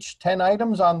they reach 10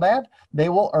 items on that, they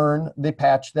will earn the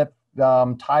patch that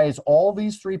ties all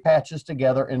these 3 patches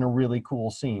together in a really cool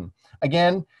scene.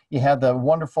 Again, you have the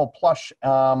wonderful plush,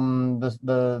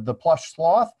 the plush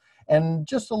sloth, and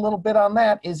just a little bit on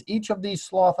that is each of these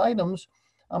sloth items,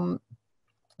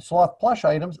 sloth plush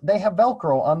items, they have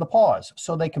Velcro on the paws,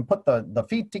 so they can put the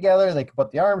feet together, they can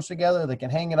put the arms together, they can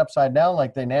hang it upside down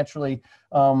like they naturally,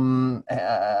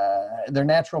 their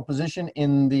natural position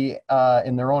in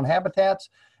their own habitats.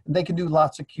 They can do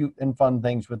lots of cute and fun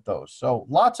things with those. So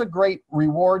lots of great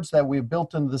rewards that we've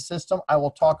built into the system. I will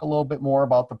talk a little bit more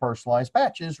about the personalized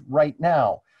patches right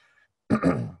now.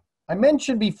 I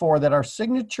mentioned before that our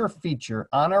signature feature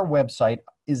on our website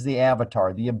is the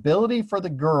avatar, the ability for the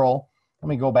girl. Let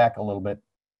me go back a little bit,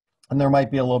 and there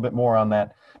might be a little bit more on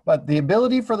that, but the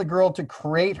ability for the girl to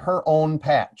create her own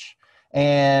patch.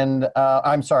 And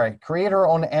create her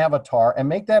own avatar and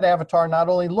make that avatar not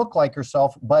only look like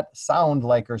herself, but sound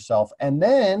like herself. And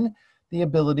then the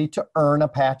ability to earn a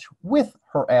patch with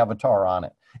her avatar on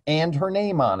it and her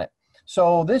name on it.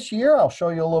 So this year, I'll show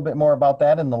you a little bit more about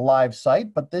that in the live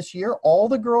site. But this year, all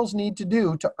the girls need to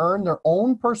do to earn their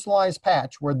own personalized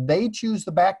patch where they choose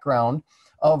the background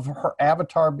of her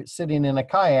avatar sitting in a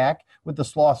kayak with the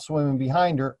sloth swimming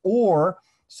behind her, or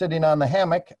sitting on the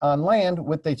hammock on land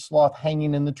with the sloth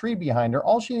hanging in the tree behind her.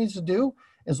 All she needs to do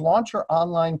is launch her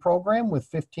online program with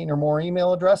 15 or more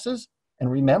email addresses.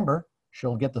 And remember,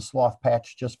 she'll get the sloth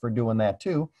patch just for doing that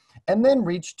too. And then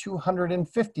reach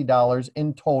 $250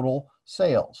 in total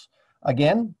sales.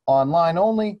 Again, online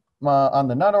only, on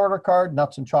the nut order card,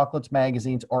 nuts and chocolates,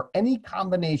 magazines, or any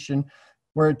combination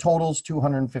where it totals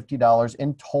 $250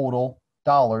 in total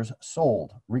dollars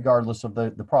sold, regardless of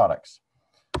the products.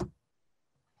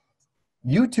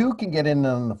 You too can get in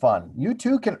on the fun. You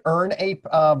too can earn a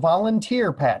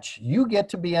volunteer patch. You get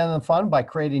to be in the fun by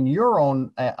creating your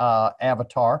own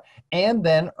avatar and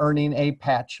then earning a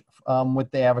patch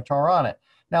with the avatar on it.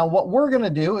 Now, what we're going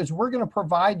to do is we're going to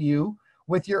provide you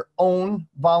with your own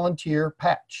volunteer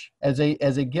patch as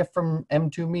a gift from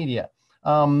M2 Media.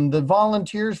 The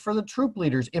volunteers for the troop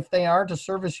leaders, if they aren't a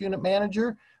service unit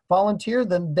manager, volunteer,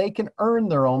 then they can earn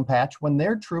their own patch when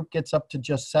their troop gets up to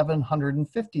just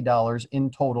 $750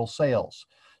 in total sales.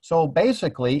 So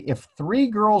basically, if 3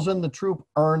 girls in the troop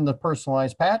earn the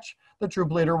personalized patch, the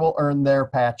troop leader will earn their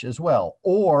patch as well,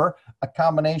 or a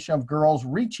combination of girls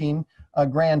reaching a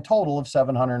grand total of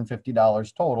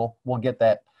 $750 total will get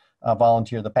that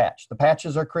volunteer the patch. The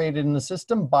patches are created in the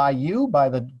system by you, by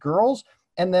the girls,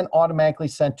 and then automatically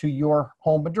sent to your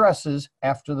home addresses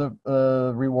after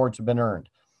the rewards have been earned.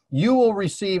 You will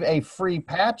receive a free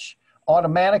patch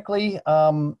automatically.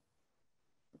 You'll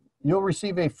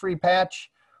receive a free patch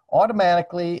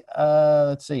automatically.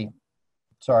 Let's see.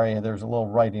 Sorry, there's a little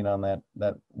writing on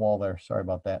that wall there. Sorry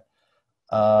about that.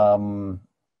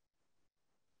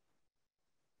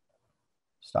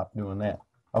 Stop doing that.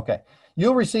 Okay.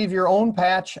 You'll receive your own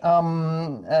patch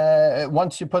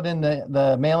once you put in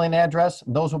the mailing address.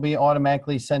 Those will be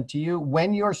automatically sent to you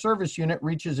when your service unit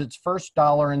reaches its first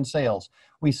dollar in sales.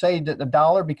 We say that a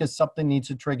dollar because something needs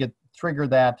to trigger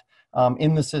that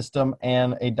in the system,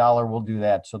 and a dollar will do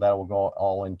that. So that will go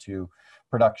all into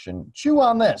production. Chew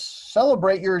on this.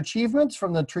 Celebrate your achievements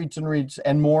from the Treats and Reads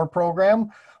and More program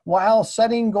while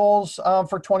setting goals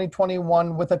for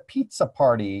 2021 with a pizza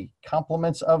party.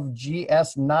 Compliments of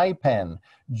GS NYPENN.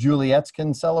 Juliet's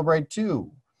can celebrate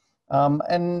too.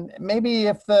 And maybe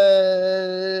if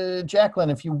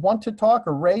Jacqueline, if you want to talk,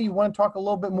 or Ray, you want to talk a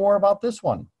little bit more about this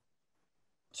one.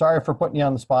 Sorry for putting you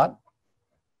on the spot.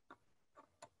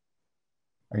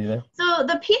 Are you there? So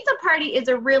the pizza party is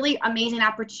a really amazing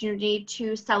opportunity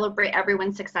to celebrate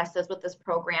everyone's successes with this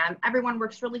program. Everyone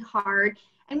works really hard,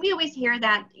 and we always hear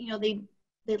that, you know, they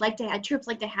like to have, troops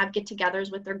like to have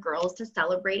get-togethers with their girls to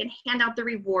celebrate and hand out the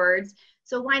rewards.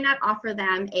 So why not offer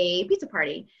them a pizza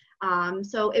party?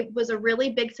 So it was a really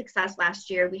big success last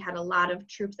year. We had a lot of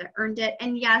troops that earned it.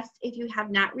 And yes, if you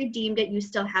have not redeemed it, you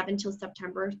still have until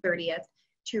September 30th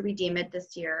to redeem it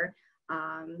this year.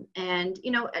 And,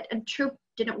 you know, a troop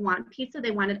didn't want pizza,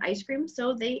 they wanted ice cream,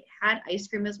 so they had ice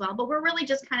cream as well, but we're really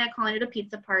just kind of calling it a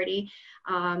pizza party.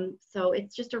 So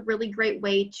it's just a really great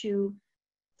way to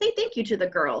say thank you to the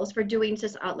girls for doing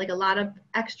just like a lot of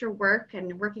extra work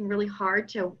and working really hard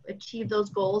to achieve those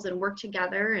goals and work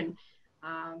together. And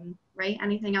Ray,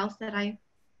 anything else that I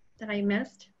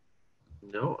missed?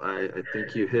 No, I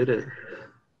think you hit it.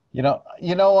 You know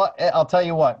what? I'll tell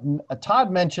you what. Todd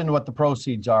mentioned what the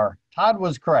proceeds are. Todd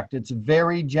was correct. It's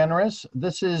very generous.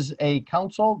 This is a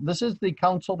council. This is the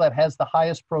council that has the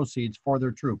highest proceeds for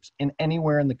their troops in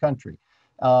anywhere in the country.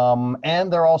 And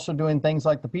they're also doing things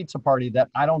like the pizza party that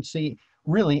I don't see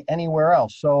really anywhere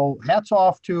else. So hats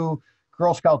off to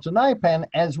Girl Scouts of NYPENN,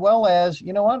 as well as,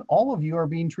 you know what, all of you are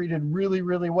being treated really,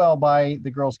 really well by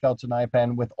the Girl Scouts of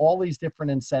NYPENN with all these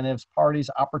different incentives, parties,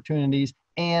 opportunities,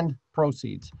 and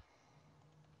proceeds.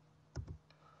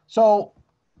 So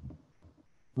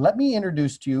let me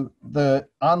introduce to you the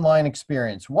online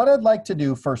experience. What I'd like to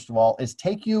do, first of all, is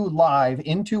take you live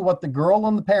into what the girl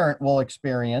and the parent will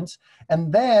experience.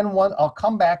 And then I'll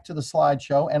come back to the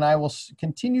slideshow and I will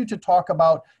continue to talk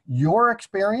about your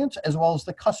experience as well as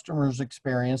the customer's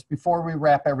experience before we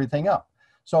wrap everything up.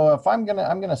 So if I'm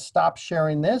gonna stop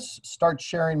sharing this, start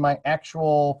sharing my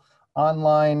actual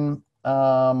online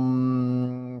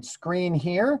screen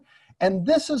here. And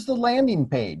this is the landing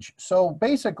page. So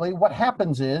basically what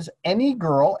happens is any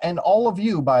girl, and all of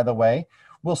you, by the way,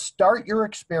 will start your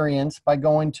experience by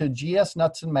going to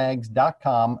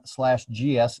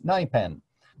gsnutsandmags.com/gsnypenn.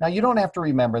 Now you don't have to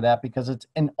remember that because it's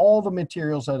in all the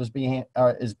materials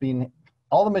that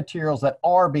all the materials that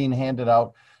are being handed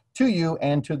out to you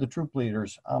and to the troop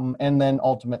leaders, and then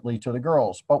ultimately to the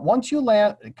girls. But once you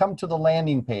come to the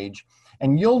landing page,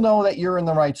 and you'll know that you're in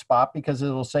the right spot because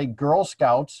it'll say Girl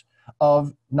Scouts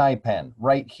of NYPENN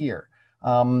right here.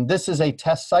 This is a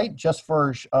test site just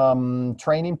for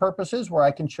training purposes where I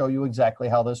can show you exactly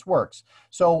how this works.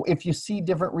 So if you see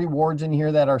different rewards in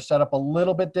here that are set up a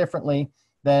little bit differently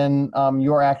than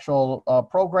your actual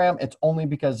program, it's only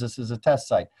because this is a test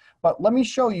site. But let me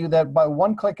show you that by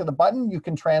one click of the button, you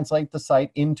can translate the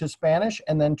site into Spanish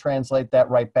and then translate that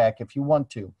right back if you want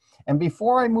to. And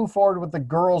before I move forward with the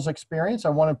girls' experience, I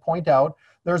want to point out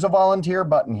there's a volunteer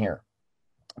button here.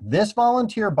 This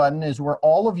volunteer button is where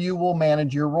all of you will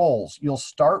manage your roles. You'll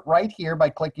start right here by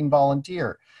clicking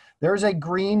volunteer. There's a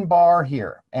green bar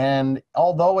here, and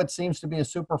although it seems to be a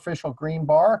superficial green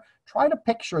bar, try to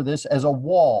picture this as a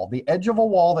wall, the edge of a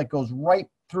wall that goes right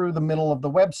through the middle of the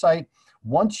website.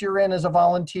 Once you're in as a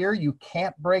volunteer, you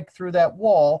can't break through that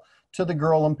wall to the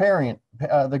girl and parent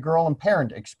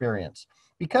experience,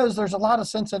 because there's a lot of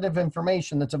sensitive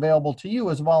information that's available to you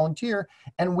as a volunteer,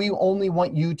 and we only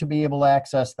want you to be able to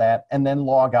access that and then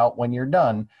log out when you're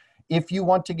done. If you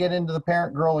want to get into the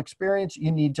parent girl experience,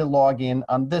 you need to log in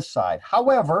on this side.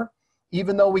 However,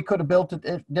 Even though we could have built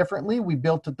it differently, we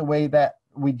built it the way that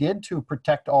we did to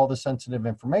protect all the sensitive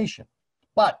information.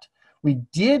 But we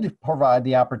did provide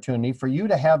the opportunity for you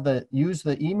to use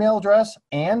the email address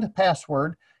and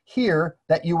password here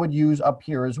that you would use up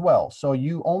here as well. So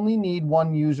you only need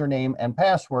one username and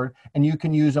password, and you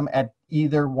can use them at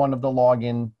either one of the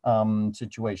login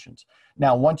situations.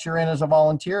 Now, once you're in as a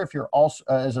volunteer, if you're also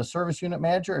as a service unit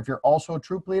manager, if you're also a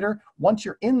troop leader, once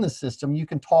you're in the system, you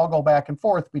can toggle back and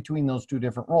forth between those two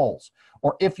different roles.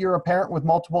 Or if you're a parent with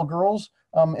multiple girls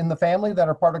in the family that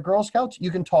are part of Girl Scouts,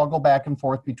 you can toggle back and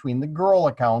forth between the girl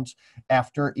accounts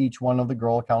after each one of the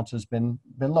girl accounts has been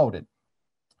loaded.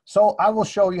 So I will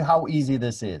show you how easy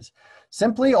this is.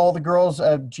 Simply, all the girls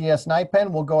of GS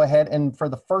NYPENN will go ahead and, for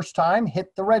the first time,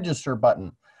 hit the register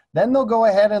button. Then they'll go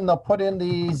ahead and they'll put in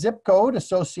the zip code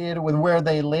associated with where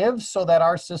they live so that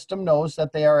our system knows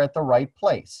that they are at the right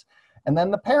place. And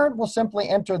then the parent will simply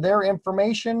enter their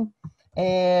information,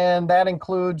 and that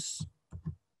includes,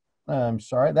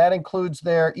 that includes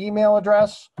their email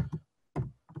address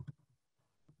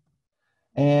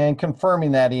and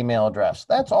confirming that email address.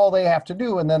 That's all they have to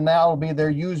do, and then that'll be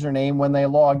their username when they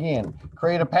log in.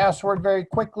 Create a password very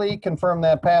quickly, confirm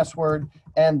that password,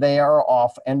 and they are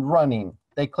off and running.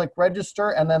 They click register,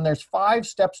 and then there's 5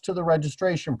 steps to the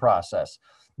registration process.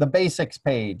 The basics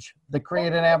page, the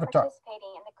create an avatar.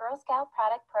 Participating in the Girl Scout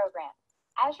product program.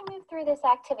 As you move through this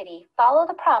activity, follow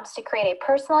the prompts to create a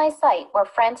personalized site where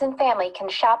friends and family can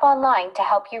shop online to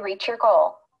help you reach your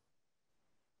goal.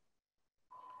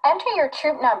 Enter your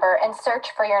troop number and search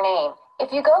for your name.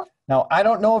 If you go... Now, I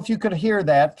don't know if you could hear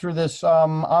that through this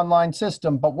online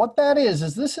system, but what that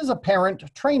is this is a parent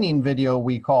training video,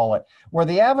 we call it, where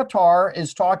the avatar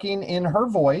is talking in her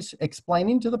voice,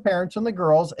 explaining to the parents and the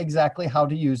girls exactly how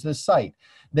to use this site.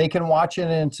 They can watch it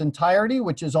in its entirety,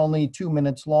 which is only 2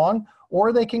 minutes long,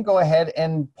 or they can go ahead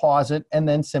and pause it and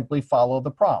then simply follow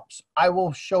the prompts. I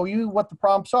will show you what the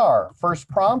prompts are. First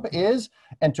prompt is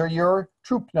enter your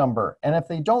troop number. And if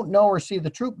they don't know or see the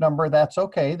troop number, that's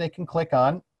okay. They can click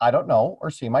on I don't know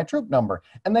or see my troop number.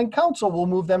 And then council will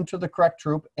move them to the correct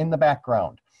troop in the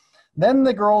background. Then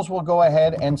the girls will go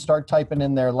ahead and start typing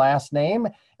in their last name.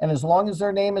 And as long as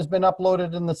their name has been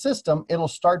uploaded in the system, it'll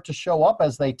start to show up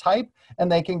as they type,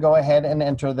 and they can go ahead and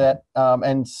enter that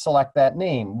and select that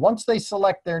name. Once they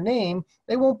select their name,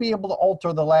 they won't be able to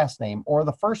alter the last name or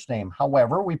the first name.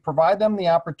 However, we provide them the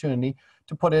opportunity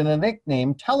to put in a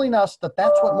nickname telling us that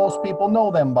that's what most people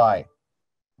know them by.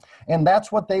 And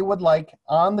that's what they would like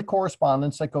on the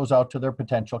correspondence that goes out to their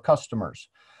potential customers.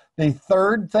 The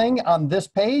third thing on this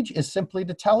page is simply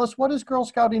to tell us, what does Girl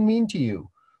Scouting mean to you?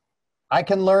 I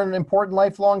can learn important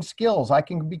lifelong skills. I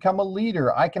can become a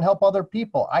leader. I can help other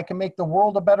people. I can make the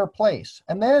world a better place.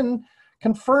 And then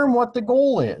confirm what the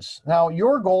goal is. Now,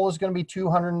 your goal is going to be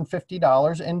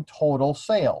 $250 in total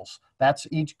sales. That's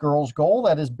each girl's goal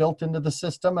that is built into the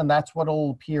system, and that's what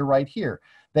will appear right here.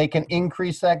 They can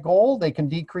increase that goal, they can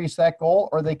decrease that goal,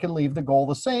 or they can leave the goal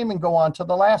the same and go on to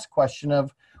the last question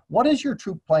of, what is your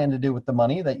troop plan to do with the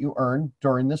money that you earned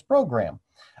during this program?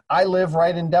 I live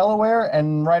right in Delaware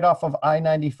and right off of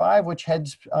I-95, which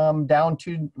heads down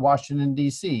to Washington,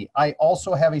 D.C. I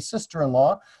also have a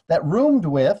sister-in-law that roomed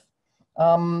with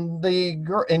the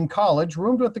girl in college,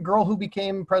 roomed with the girl who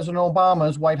became President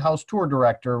Obama's White House tour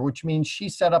director, which means she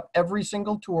set up every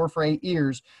single tour for 8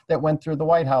 years that went through the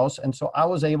White House. And so I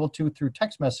was able to, through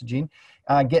text messaging,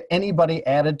 get anybody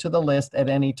added to the list at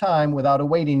any time without a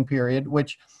waiting period,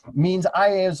 which means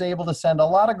I was able to send a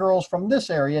lot of girls from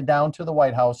this area down to the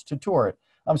White House to tour it.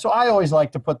 So I always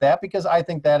like to put that because I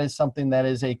think that is something that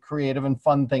is a creative and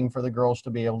fun thing for the girls to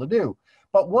be able to do.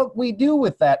 But what we do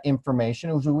with that information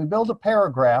is we build a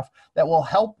paragraph that will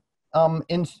help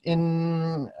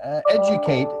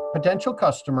educate potential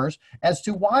customers as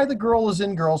to why the girl is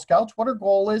in Girl Scouts, what her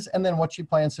goal is, and then what she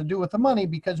plans to do with the money,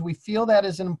 because we feel that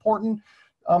is an important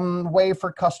way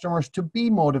for customers to be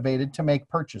motivated to make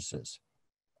purchases.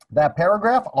 That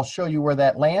paragraph, I'll show you where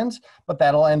that lands, but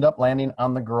that'll end up landing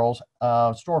on the girls'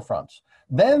 storefronts.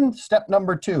 Then step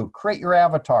number 2, create your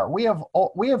avatar. We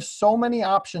have so many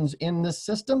options in this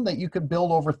system that you could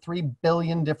build over 3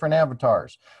 billion different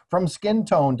avatars, from skin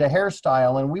tone to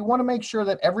hairstyle, and we want to make sure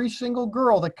that every single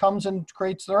girl that comes and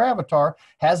creates their avatar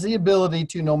has the ability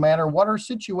to, no matter what her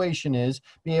situation is,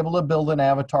 be able to build an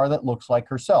avatar that looks like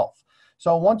herself.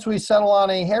 So once we settle on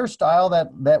a hairstyle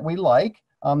that we like,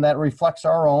 that reflects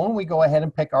our own, we go ahead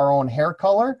and pick our own hair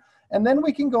color, and then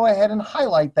we can go ahead and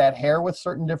highlight that hair with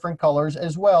certain different colors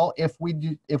as well if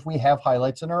we have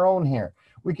highlights in our own hair.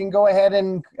 We can go ahead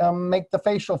and make the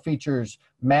facial features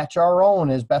match our own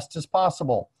as best as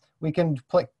possible. We can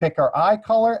pick our eye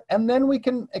color, and then we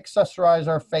can accessorize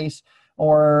our face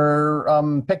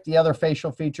or pick the other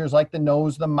facial features like the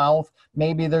nose, the mouth.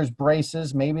 Maybe there's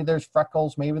braces, maybe there's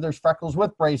freckles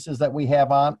with braces that we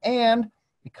have on. And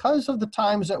because of the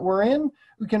times that we're in,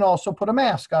 we can also put a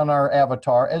mask on our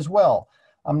avatar as well.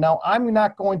 Now, I'm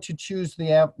not going to choose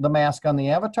the mask on the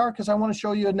avatar because I want to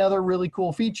show you another really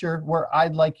cool feature where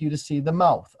I'd like you to see the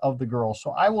mouth of the girl.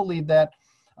 So I will leave that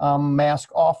mask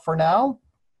off for now.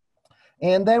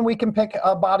 And then we can pick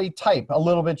a body type, a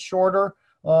little bit shorter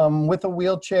with a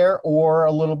wheelchair or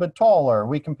a little bit taller.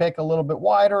 We can pick a little bit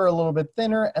wider, a little bit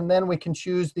thinner, and then we can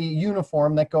choose the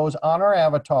uniform that goes on our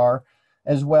avatar,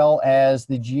 as well as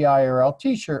the GIRL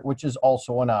t-shirt, which is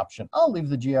also an option. I'll leave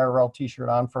the GIRL t-shirt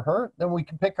on for her. Then we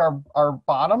can pick our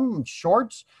bottom,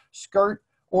 shorts, skirt,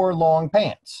 or long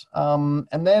pants.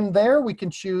 And then there we can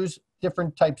choose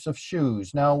different types of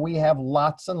shoes. Now we have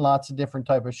lots and lots of different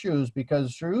types of shoes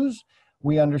because shoes,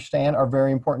 we understand, are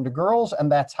very important to girls,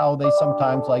 and that's how they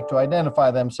sometimes like to identify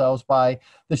themselves, by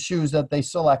the shoes that they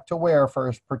select to wear for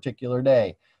a particular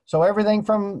day. So everything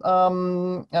from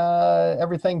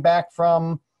everything back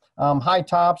from high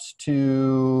tops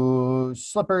to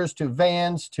slippers to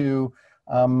Vans to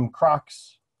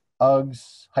Crocs,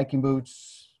 Uggs, hiking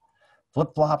boots,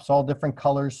 flip-flops, all different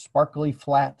colors, sparkly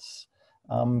flats,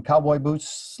 cowboy boots,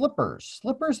 slippers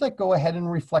that go ahead and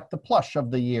reflect the plush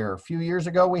of the year. A few years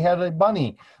ago, we had a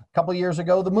bunny. A couple years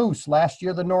ago, the moose. Last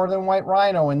year, the northern white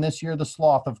rhino. And this year, the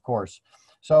sloth, of course.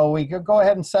 So we could go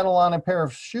ahead and settle on a pair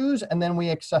of shoes, and then we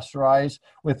accessorize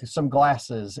with some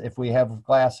glasses if we have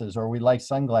glasses, or we like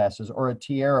sunglasses, or a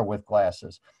tiara with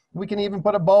glasses. We can even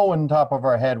put a bow on top of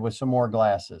our head with some more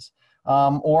glasses.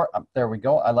 There we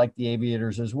go. I like the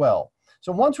aviators as well.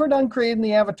 So once we're done creating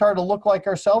the avatar to look like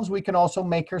ourselves, we can also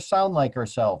make her sound like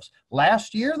ourselves.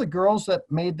 Last year, the girls that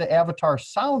made the avatar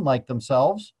sound like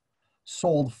themselves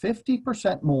sold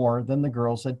 50% more than the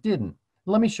girls that didn't.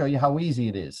 Let me show you how easy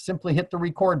it is. Simply hit the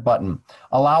record button.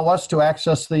 Allow us to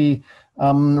access the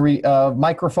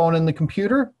microphone in the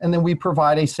computer, and then we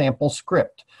provide a sample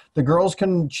script. The girls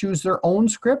can choose their own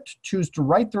script, choose to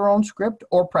write their own script,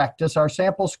 or practice our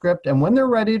sample script. And when they're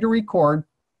ready to record,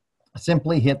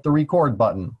 simply hit the record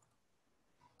button.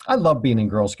 I love being in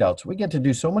Girl Scouts. We get to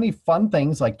do so many fun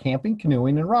things like camping,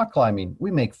 canoeing, and rock climbing.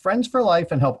 We make friends for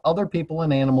life and help other people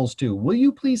and animals too. Will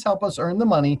you please help us earn the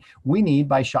money we need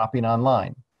by shopping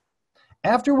online?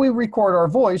 After we record our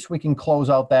voice, we can close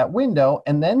out that window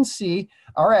and then see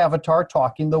our avatar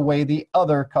talking the way the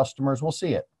other customers will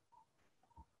see it.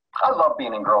 I love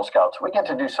being in Girl Scouts. We get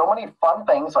to do so many fun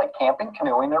things like camping,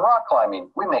 canoeing, and rock climbing.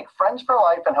 We make friends for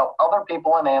life and help other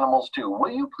people and animals too.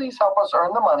 Will you please help us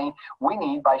earn the money we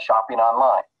need by shopping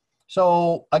online?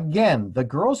 So again, the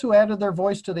girls who added their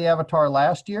voice to the avatar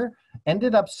last year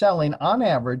ended up selling on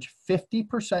average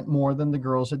 50% more than the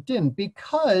girls that didn't,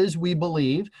 because we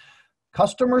believe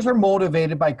customers are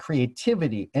motivated by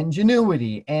creativity,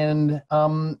 ingenuity, and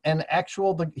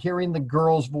hearing the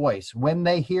girl's voice. When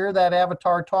they hear that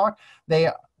avatar talk,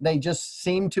 they just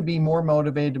seem to be more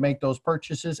motivated to make those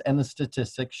purchases, and the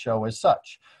statistics show as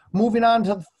such. Moving on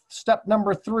to step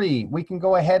number 3, we can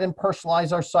go ahead and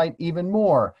personalize our site even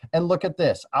more. And look at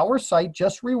this. Our site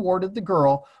just rewarded the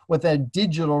girl with a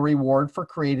digital reward for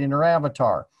creating her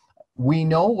avatar. We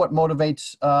know what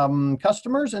motivates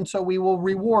customers, and so we will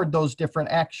reward those different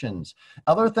actions.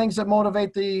 Other things that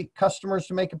motivate the customers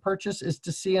to make a purchase is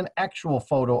to see an actual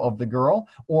photo of the girl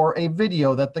or a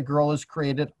video that the girl has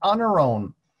created on her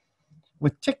own.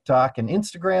 With TikTok and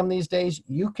Instagram these days,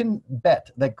 you can bet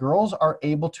that girls are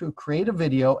able to create a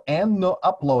video and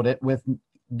upload it with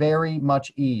very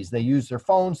much ease. They use their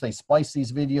phones, they splice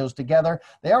these videos together.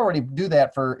 They already do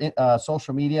that for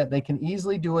social media. They can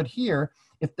easily do it here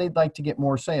if they'd like to get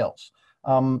more sales.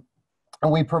 And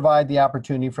we provide the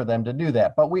opportunity for them to do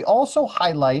that. But we also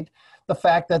highlight the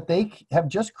fact that they have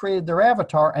just created their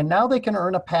avatar, and now they can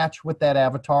earn a patch with that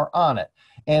avatar on it.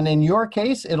 And in your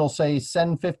case, it'll say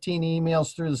send 15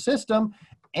 emails through the system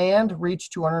and reach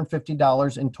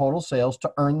 $250 in total sales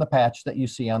to earn the patch that you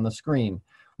see on the screen.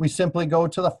 We simply go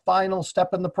to the final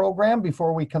step in the program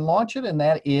before we can launch it, and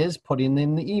that is putting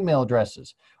in the email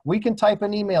addresses. We can type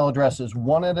in email addresses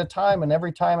one at a time, and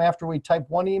every time after we type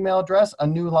one email address, a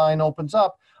new line opens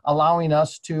up, allowing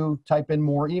us to type in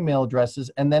more email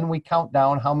addresses, and then we count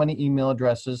down how many email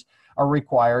addresses are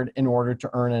required in order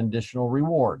to earn an additional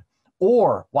reward.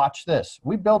 Or, watch this,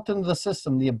 we built into the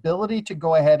system the ability to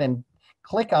go ahead and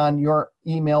click on your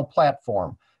email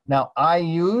platform. Now, I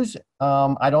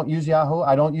don't use Yahoo,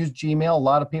 I don't use Gmail, a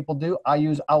lot of people do, I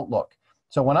use Outlook.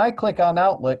 So when I click on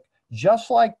Outlook,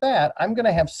 Just like that, I'm going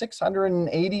to have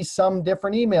 680 some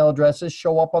different email addresses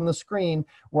show up on the screen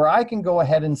where I can go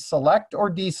ahead and select or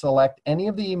deselect any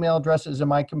of the email addresses in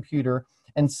my computer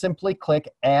and simply click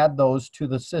add those to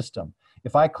the system.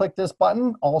 If I click this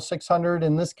button, all 600,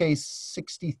 in this case,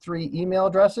 63 email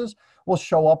addresses will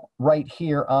show up right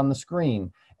here on the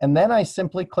screen. And then I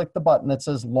simply click the button that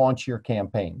says launch your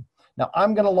campaign. Now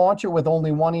I'm going to launch it with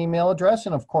only one email address,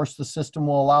 and of course the system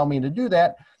will allow me to do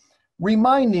that,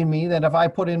 reminding me that if I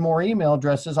put in more email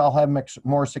addresses, I'll have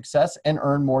more success and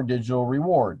earn more digital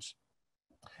rewards.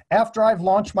 After I've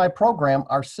launched my program,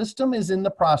 our system is in the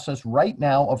process right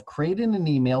now of creating an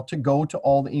email to go to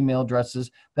all the email addresses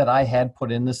that I had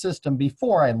put in the system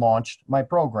before I launched my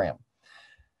program.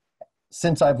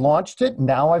 Since I've launched it,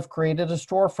 now I've created a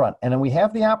storefront, and then we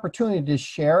have the opportunity to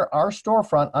share our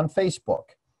storefront on Facebook.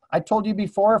 I told you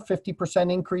before, a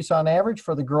 50% increase on average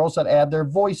for the girls that add their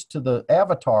voice to the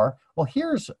avatar. Well,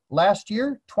 here's last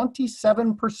year,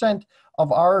 27%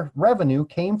 of our revenue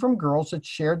came from girls that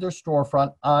shared their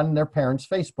storefront on their parents'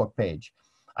 Facebook page.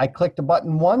 I clicked a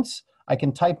button once, I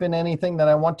can type in anything that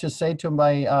I want to say to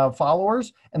my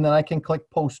followers, and then I can click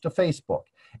post to Facebook.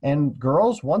 And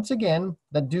girls, once again,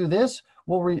 that do this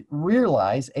will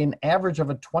realize an average of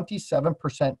a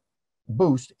 27%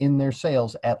 boost in their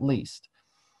sales at least.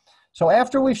 So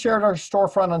after we've shared our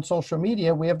storefront on social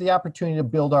media, we have the opportunity to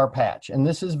build our patch. And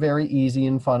this is very easy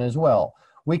and fun as well.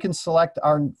 We can select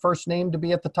our first name to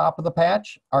be at the top of the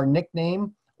patch, our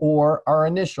nickname, or our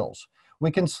initials.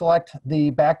 We can select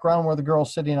the background where the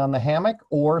girl's sitting on the hammock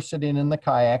or sitting in the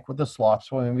kayak with the sloth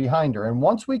swimming behind her. And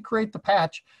once we create the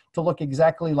patch to look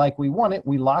exactly like we want it,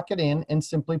 we lock it in and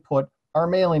simply put our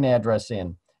mailing address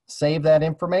in. Save that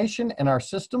information, and our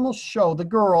system will show the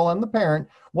girl and the parent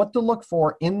what to look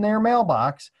for in their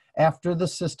mailbox after the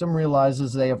system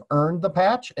realizes they have earned the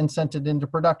patch and sent it into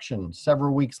production.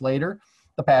 Several weeks later,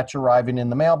 the patch arriving in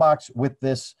the mailbox with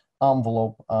this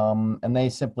envelope, and they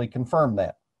simply confirm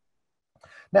that.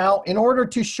 Now, in order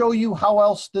to show you how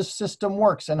else this system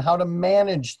works and how to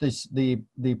manage the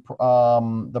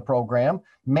program,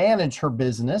 manage her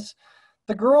business,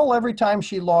 the girl, every time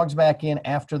she logs back in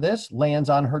after this, lands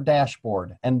on her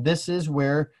dashboard. And this is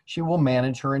where she will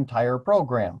manage her entire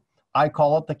program. I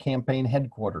call it the campaign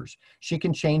headquarters. She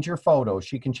can change her photos.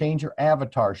 She can change her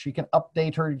avatar. She can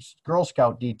update her Girl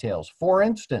Scout details. For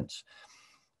instance,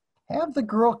 have the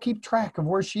girl keep track of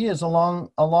where she is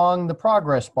along the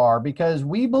progress bar, because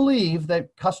we believe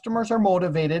that customers are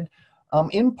motivated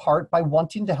in part by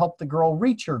wanting to help the girl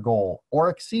reach her goal or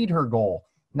exceed her goal.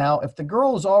 Now, if the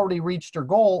girl has already reached her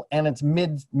goal and it's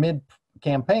mid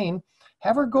campaign,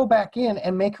 have her go back in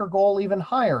and make her goal even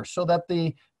higher so that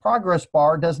the progress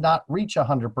bar does not reach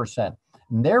 100%.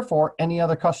 And therefore, any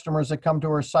other customers that come to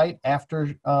her site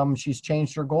after she's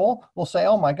changed her goal will say,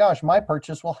 oh my gosh, my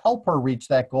purchase will help her reach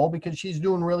that goal because she's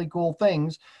doing really cool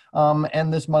things,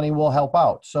 and this money will help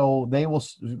out. So they will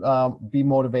be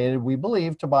motivated, we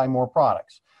believe, to buy more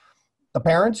products. The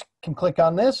parents can click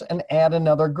on this and add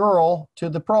another girl to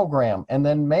the program, and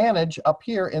then manage up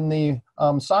here in the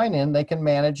sign in. They can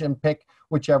manage and pick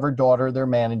whichever daughter they're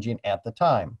managing at the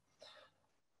time.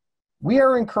 We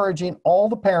are encouraging all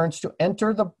the parents to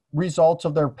enter the results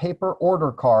of their paper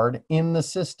order card in the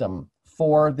system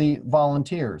for the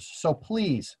volunteers. So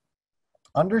please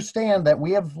understand that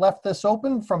we have left this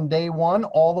open from day one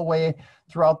all the way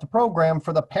throughout the program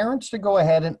for the parents to go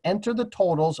ahead and enter the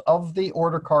totals of the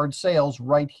order card sales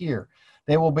right here.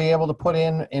 They will be able to put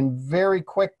in very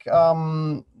quick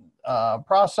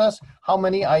process how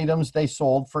many items they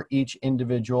sold for each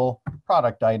individual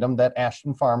product item that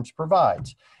Ashton Farms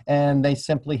provides. And they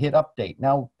simply hit update.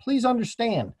 Now, please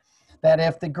understand that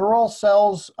if the girl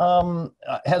sells,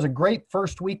 has a great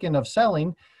first weekend of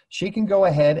selling, she can go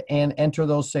ahead and enter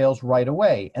those sales right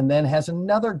away, and then has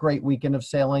another great weekend of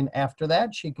selling after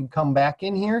that. She can come back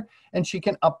in here and she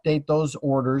can update those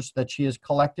orders that she has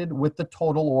collected with the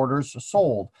total orders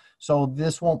sold. So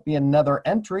this won't be another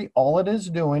entry. All it is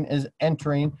doing is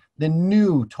entering the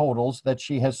new totals that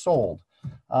she has sold,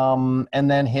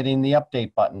 and then hitting the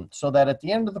update button, so that at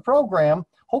the end of the program,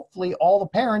 hopefully all the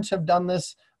parents have done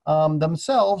this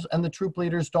themselves, and the troop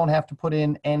leaders don't have to put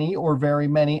in any or very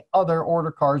many other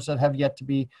order cards that have yet to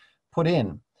be put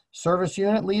in. Service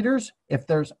unit leaders, if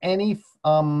there's any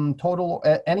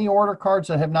any order cards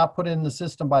that have not put in the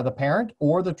system by the parent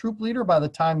or the troop leader, by the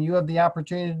time you have the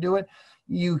opportunity to do it,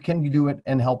 you can do it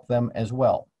and help them as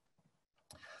well.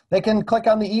 They can click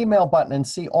on the email button and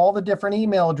see all the different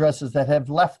email addresses that have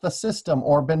left the system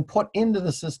or been put into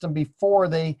the system before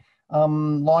they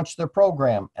launch their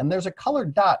program. And there's a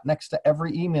colored dot next to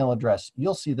every email address.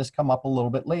 You'll see this come up a little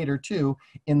bit later too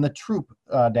in the Troop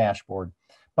dashboard.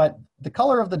 But the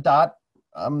color of the dot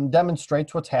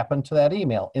demonstrates what's happened to that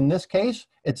email. In this case,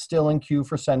 it's still in queue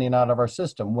for sending out of our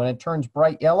system. When it turns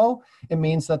bright yellow, it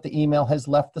means that the email has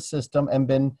left the system and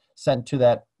been sent to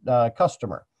that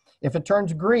customer. If it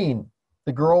turns green,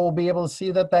 the girl will be able to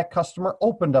see that that customer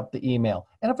opened up the email.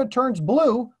 And if it turns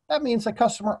blue, that means the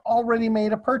customer already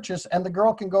made a purchase and the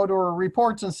girl can go to her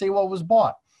reports and see what was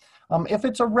bought. If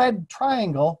it's a red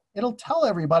triangle, it'll tell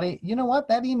everybody, you know what,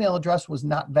 that email address was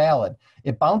not valid.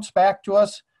 It bounced back to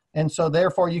us, and so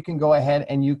therefore you can go ahead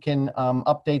and you can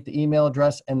update the email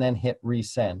address and then hit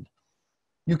resend.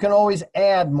 You can always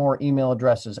add more email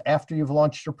addresses after you've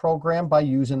launched your program by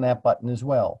using that button as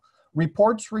well.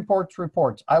 Reports, reports,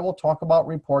 reports. I will talk about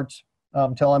reports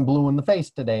till I'm blue in the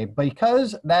face today,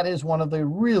 because that is one of the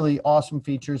really awesome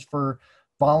features for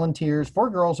volunteers, for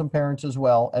girls and parents as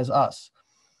well as us.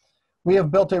 We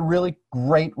have built a really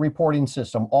great reporting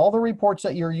system. All the reports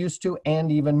that you're used to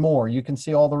and even more. You can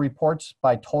see all the reports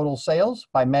by total sales,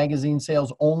 by magazine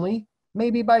sales only,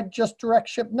 maybe by just direct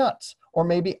ship nuts, or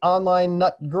maybe online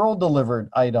nut girl delivered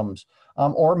items,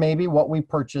 or maybe what we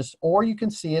purchased, or you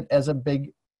can see it as a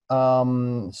big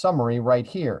summary right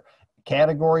here.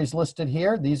 Categories listed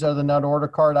here. These are the nut order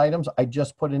card items I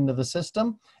just put into the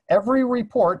system. Every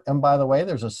report, and by the way,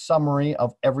 there's a summary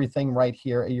of everything right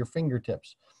here at your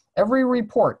fingertips. Every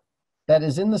report that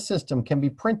is in the system can be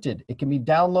printed. It can be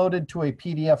downloaded to a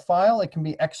PDF file. It can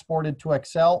be exported to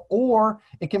Excel, or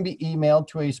it can be emailed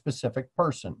to a specific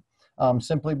person.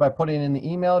 Simply by putting in the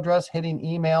email address, hitting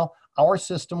email, our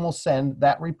system will send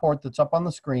that report that's up on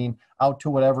the screen out to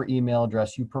whatever email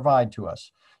address you provide to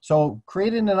us. So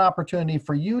creating an opportunity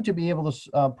for you to be able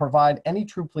to provide any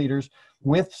troop leaders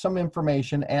with some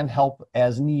information and help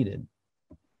as needed.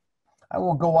 I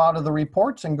will go out of the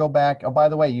reports and go back. Oh, by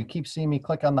the way, you keep seeing me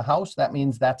click on the house. That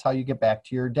means that's how you get back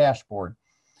to your dashboard.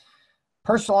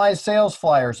 Personalized sales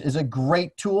flyers is a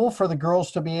great tool for the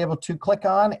girls to be able to click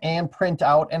on and print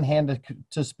out and hand it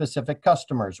to specific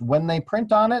customers. When they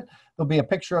print on it, there'll be a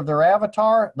picture of their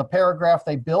avatar, the paragraph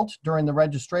they built during the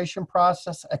registration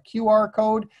process, a QR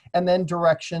code, and then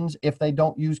directions, if they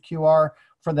don't use QR,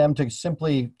 for them to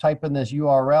simply type in this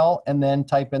URL and then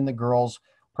type in the girl's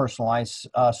personalized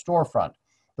storefront.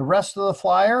 The rest of the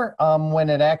flyer, when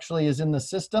it actually is in the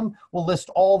system, will list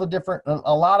all the different,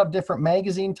 a lot of different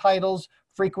magazine titles,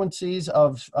 frequencies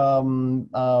of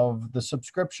the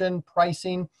subscription,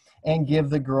 pricing, and give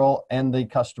the girl and the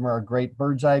customer a great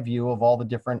bird's eye view of all the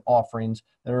different offerings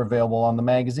that are available on the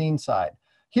magazine side.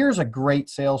 Here's a great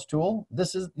sales tool.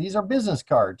 These are business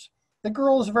cards. The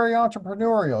girl is very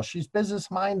entrepreneurial. She's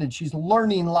business-minded. She's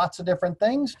learning lots of different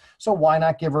things. So why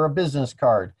not give her a business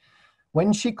card?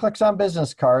 When she clicks on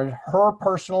business card, her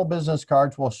personal business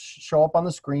cards will show up on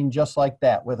the screen just like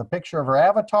that, with a picture of her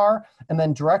avatar and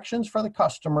then directions for the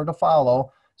customer to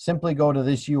follow. Simply go to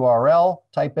this URL,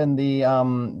 type in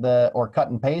or cut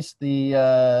and paste the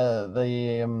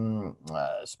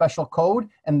special code,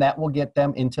 and that will get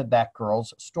them into that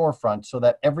girl's storefront, so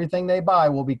that everything they buy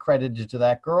will be credited to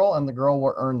that girl, and the girl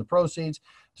will earn the proceeds.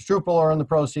 The troop will earn the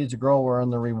proceeds, the girl will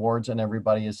earn the rewards, and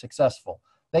everybody is successful.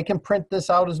 They can print this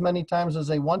out as many times as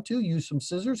they want to, use some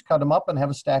scissors, cut them up, and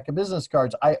have a stack of business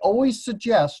cards. I always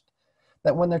suggest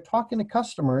that when they're talking to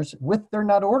customers with their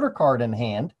nut order card in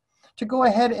hand, to go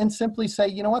ahead and simply say,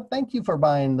 you know what, thank you for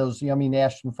buying those yummy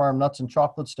Ashton Farm nuts and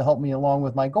chocolates to help me along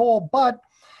with my goal. But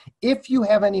if you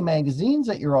have any magazines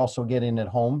that you're also getting at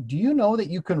home, do you know that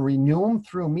you can renew them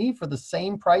through me for the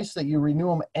same price that you renew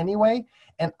them anyway?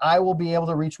 And I will be able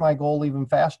to reach my goal even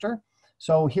faster.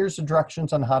 So here's the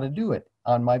directions on how to do it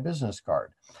on my business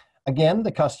card. Again,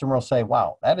 the customer will say,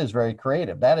 wow, that is very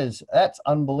creative. That's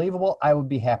unbelievable. I would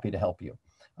be happy to help you.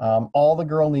 All the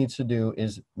girl needs to do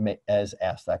is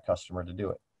ask that customer to do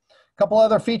it. A couple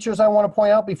other features I want to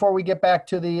point out before we get back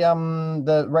to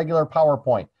the regular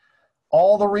PowerPoint.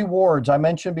 All the rewards I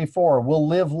mentioned before will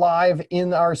live live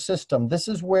in our system. This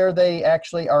is where they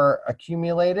actually are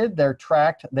accumulated, they're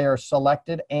tracked, they're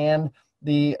selected, and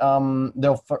they're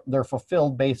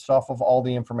fulfilled based off of all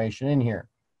the information in here.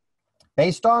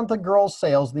 Based on the girls'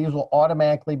 sales, these will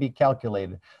automatically be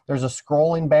calculated. There's a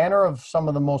scrolling banner of some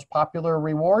of the most popular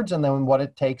rewards and then what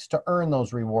it takes to earn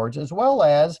those rewards, as well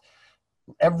as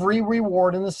every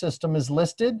reward in the system is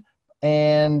listed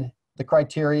and the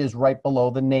criteria is right below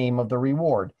the name of the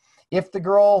reward. If the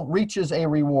girl reaches a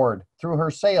reward through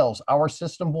her sales, our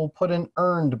system will put an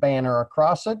earned banner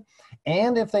across it.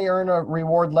 And if they earn a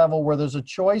reward level where there's a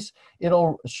choice,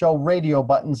 it'll show radio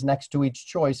buttons next to each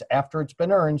choice after it's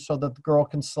been earned so that the girl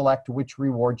can select which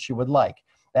reward she would like.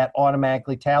 That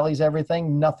automatically tallies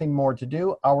everything, nothing more to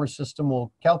do. Our system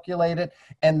will calculate it,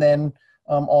 and then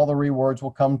all the rewards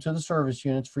will come to the service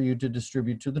units for you to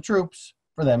distribute to the troops,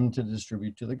 for them to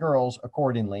distribute to the girls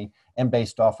accordingly and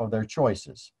based off of their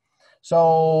choices.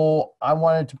 So I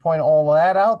wanted to point all of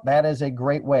that out. That is a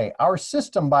great way. Our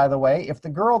system, by the way, if the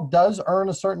girl does earn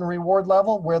a certain reward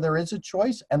level where there is a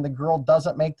choice and the girl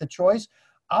doesn't make the choice,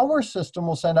 our system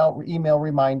will send out email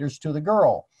reminders to the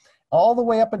girl. All the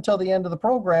way up until the end of the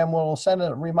program, we'll send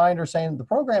a reminder saying the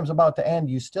program's about to end.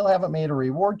 You still haven't made a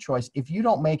reward choice. If you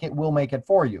don't make it, we'll make it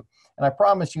for you. And I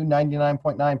promise you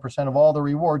 99.9% of all the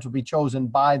rewards will be chosen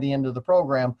by the end of the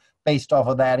program based off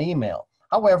of that email.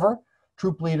 However,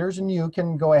 troop leaders and you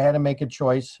can go ahead and make a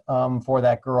choice for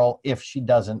that girl if she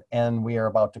doesn't, and we are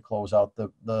about to close out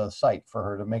the site for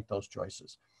her to make those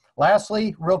choices.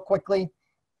 Lastly, real quickly,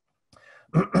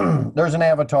 there's an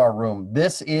avatar room.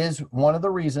 This is one of the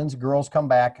reasons girls come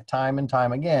back time and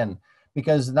time again,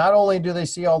 because not only do they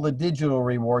see all the digital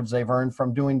rewards they've earned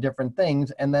from doing different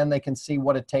things, and then they can see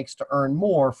what it takes to earn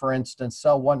more. For instance,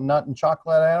 sell one nut and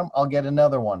chocolate at them, I'll get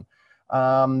another one.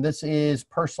 This is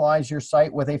personalize your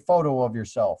site with a photo of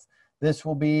yourself. This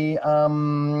will be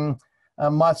earn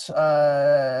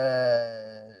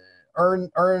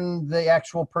the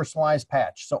actual personalized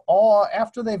patch. So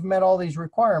after they've met all these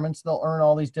requirements, they'll earn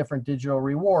all these different digital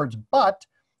rewards. But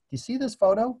you see this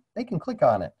photo? They can click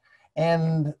on it.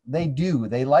 And they do.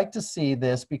 They like to see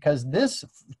this because this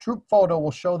troop photo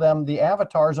will show them the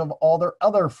avatars of all their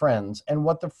other friends and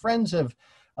what the friends have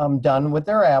done with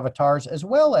their avatars, as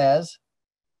well as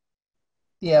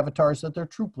the avatars that their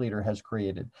troop leader has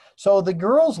created. So the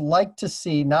girls like to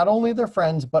see not only their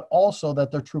friends, but also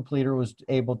that their troop leader was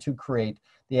able to create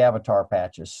the avatar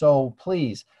patches. So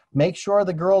please make sure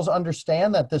the girls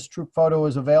understand that this troop photo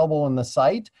is available in the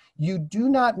site. You do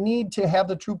not need to have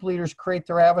the troop leaders create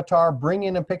their avatar, bring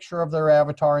in a picture of their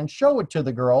avatar and show it to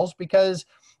the girls, because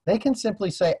they can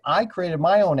simply say, I created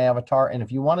my own avatar, and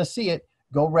if you want to see it,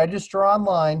 go register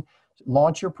online,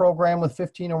 launch your program with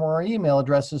 15 or more email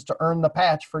addresses to earn the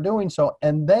patch for doing so,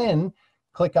 and then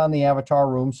click on the avatar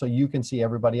room so you can see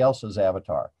everybody else's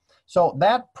avatar. So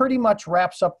that pretty much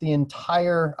wraps up the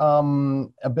entire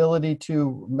ability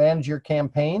to manage your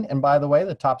campaign. And by the way,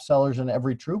 the top sellers in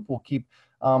every troop will keep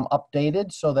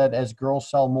updated so that as girls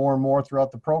sell more and more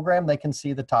throughout the program, they can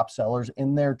see the top sellers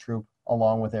in their troop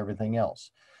along with everything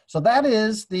else. So that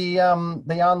is the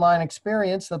online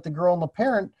experience that the girl and the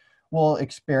parent will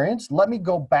experience. Let me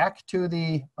go back to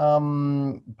the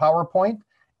PowerPoint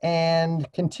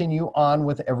and continue on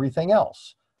with everything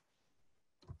else.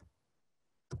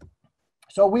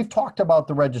 So we've talked about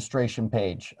the registration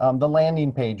page, the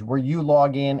landing page where you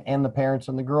log in and the parents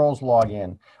and the girls log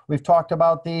in. We've talked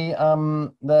about the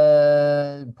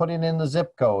putting in the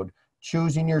zip code,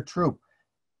 choosing your troop,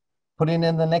 putting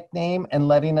in the nickname and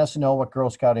letting us know what Girl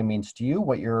Scouting means to you,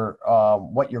 what your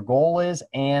goal is,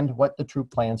 and what the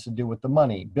troop plans to do with the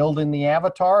money. Building the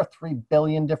avatar, 3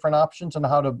 billion different options on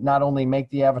how to not only make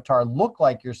the avatar look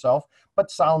like yourself,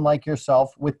 but sound like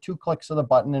yourself with 2 clicks of the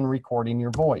button and recording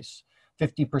your voice.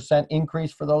 50%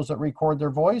 increase for those that record their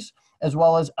voice, as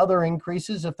well as other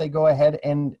increases if they go ahead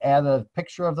and add a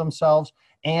picture of themselves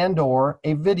and or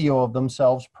a video of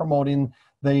themselves promoting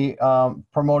their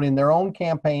own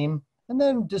campaign, and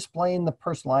then displaying the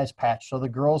personalized patch so the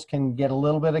girls can get a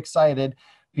little bit excited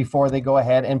before they go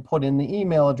ahead and put in the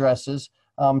email addresses,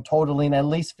 totaling at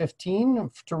least 15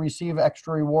 to receive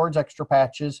extra rewards, extra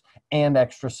patches, and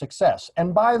extra success.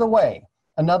 And by the way,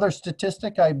 another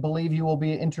statistic I believe you will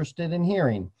be interested in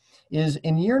hearing is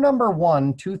in year number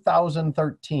 1,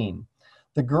 2013,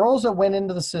 the girls that went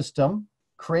into the system,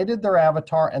 created their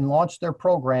avatar, and launched their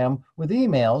program with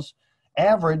emails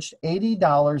averaged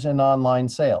 $80 in online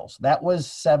sales. That was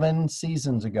 7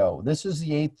 seasons ago. This is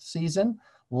the 8th season.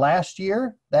 Last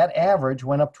year, that average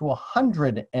went up to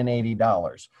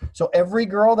 $180. So every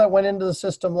girl that went into the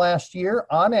system last year,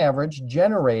 on average,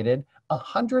 generated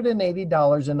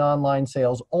 $180 in online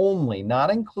sales only, not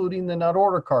including the nut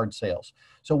order card sales.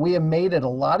 So we have made it a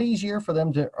lot easier for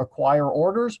them to acquire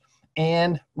orders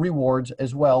and rewards,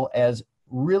 as well as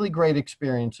really great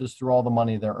experiences through all the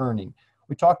money they're earning.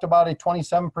 We talked about a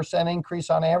 27% increase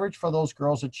on average for those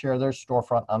girls that share their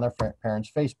storefront on their parents'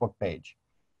 Facebook page.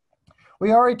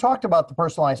 We already talked about the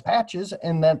personalized patches,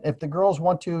 and that if the girls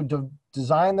want to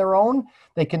design their own,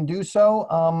 they can do so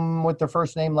with their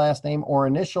first name, last name, or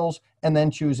initials, and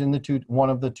then choosing one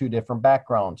of the two different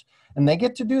backgrounds. And they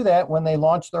get to do that when they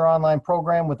launch their online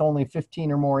program with only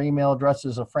 15 or more email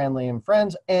addresses of family and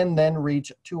friends, and then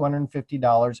reach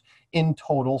 $250 in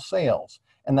total sales,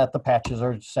 and that the patches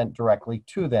are sent directly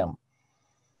to them.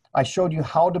 I showed you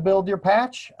how to build your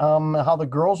patch, how the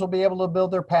girls will be able to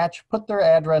build their patch, put their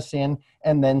address in,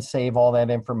 and then save all that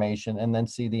information, and then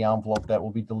see the envelope that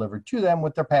will be delivered to them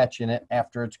with their patch in it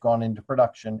after it's gone into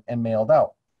production and mailed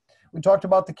out. We talked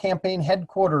about the campaign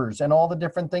headquarters and all the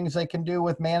different things they can do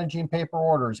with managing paper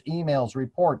orders, emails,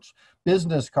 reports,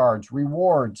 business cards,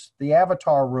 rewards, the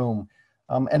avatar room,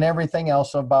 and everything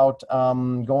else about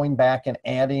going back and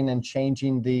adding and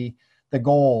changing the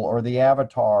goal or the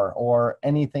avatar or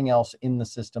anything else in the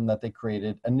system that they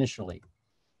created initially.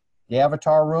 The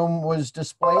avatar room was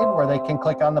displayed where they can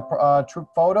click on the troop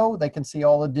photo. They can see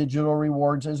all the digital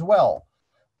rewards as well.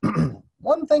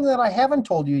 One thing that I haven't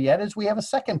told you yet is we have a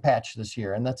second patch this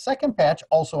year, and that second patch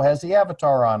also has the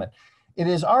avatar on it. It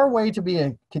is our way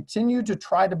to continue to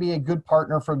try to be a good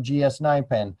partner for GS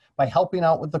NYPENN by helping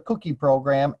out with the cookie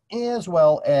program, as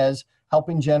well as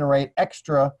helping generate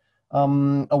extra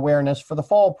awareness for the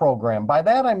fall program. By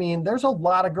that, I mean, there's a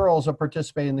lot of girls that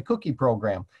participate in the cookie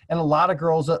program and a lot of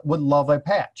girls that would love a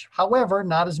patch. However,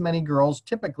 not as many girls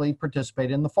typically participate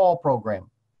in the fall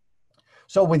program.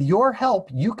 So with your help,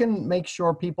 you can make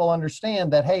sure people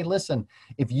understand that, hey, listen,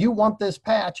 if you want this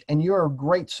patch and you're a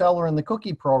great seller in the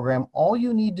cookie program, all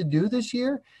you need to do this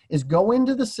year is go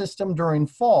into the system during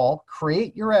fall,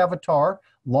 create your avatar,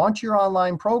 launch your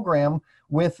online program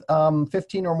with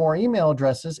 15 or more email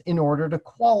addresses in order to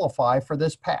qualify for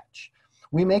this patch.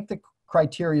 We make the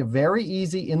criteria very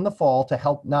easy in the fall to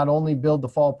help not only build the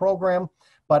fall program,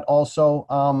 but also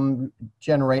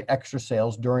generate extra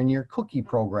sales during your cookie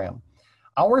program.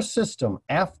 Our system,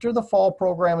 after the fall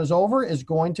program is over, is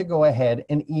going to go ahead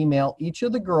and email each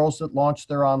of the girls that launched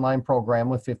their online program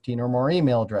with 15 or more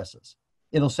email addresses.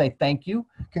 It'll say, thank you,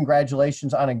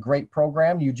 congratulations on a great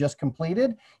program you just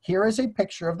completed. Here is a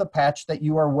picture of the patch that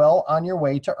you are well on your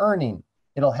way to earning.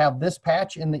 It'll have this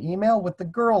patch in the email with the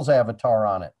girl's avatar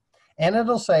on it. And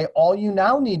it'll say, all you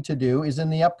now need to do is in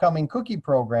the upcoming cookie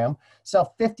program,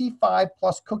 sell 55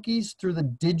 plus cookies through the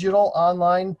digital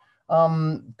online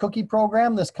cookie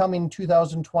program this coming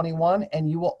 2021, and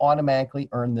you will automatically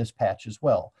earn this patch as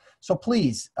well. So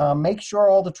please make sure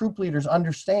all the troop leaders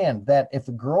understand that if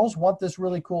the girls want this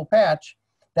really cool patch,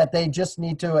 that they just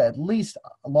need to at least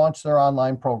launch their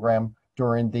online program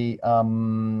during the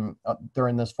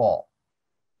during this fall.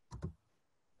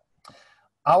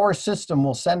 Our system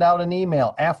will send out an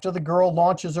email after the girl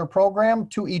launches her program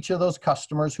to each of those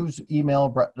customers whose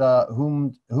email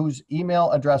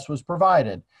address was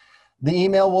provided. The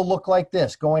email will look like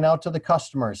this, going out to the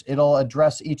customers. It'll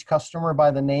address each customer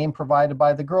by the name provided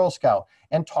by the Girl Scout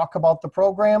and talk about the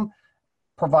program,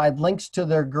 provide links to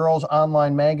their girls'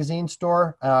 online magazine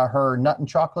store, her nut and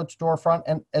chocolate storefront,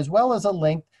 and as well as a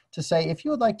link to say, if you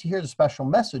would like to hear the special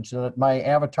message that my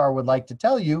avatar would like to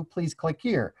tell you, please click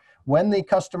here. When the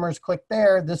customers click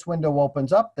there, this window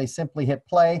opens up. They simply hit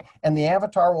play, and the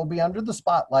avatar will be under the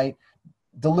spotlight,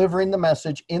 delivering the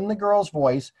message in the girl's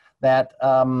voice that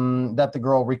the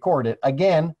girl recorded.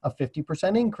 Again, a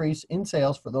 50% increase in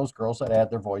sales for those girls that add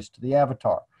their voice to the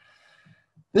avatar.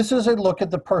 This is a look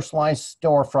at the personalized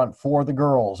storefront for the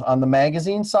girls on the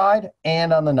magazine side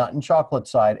and on the nut and chocolate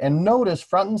side. And notice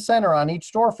front and center on each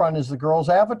storefront is the girl's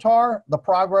avatar, the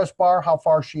progress bar, how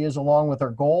far she is along with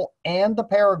her goal, and the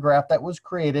paragraph that was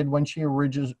created when she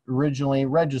originally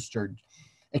registered,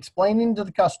 explaining to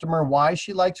the customer why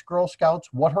she likes Girl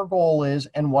Scouts, what her goal is,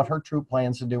 and what her troop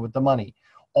plans to do with the money.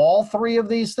 All three of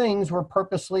these things were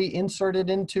purposely inserted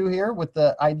into here with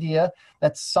the idea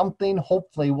that something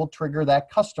hopefully will trigger that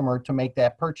customer to make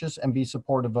that purchase and be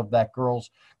supportive of that girl's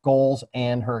goals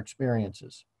and her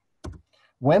experiences.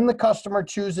 When the customer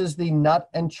chooses the nut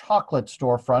and chocolate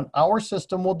storefront, our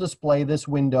system will display this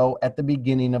window at the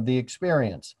beginning of the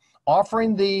experience,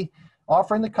 offering the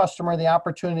customer the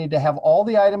opportunity to have all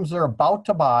the items they're about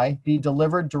to buy be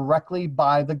delivered directly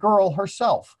by the girl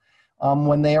herself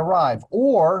when they arrive,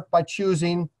 or by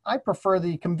choosing, I prefer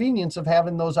the convenience of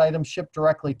having those items shipped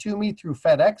directly to me through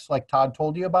FedEx, like Todd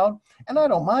told you about, and I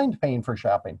don't mind paying for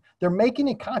shopping. They're making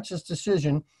a conscious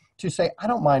decision to say, I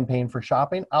don't mind paying for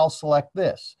shopping, I'll select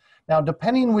this. Now,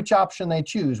 depending which option they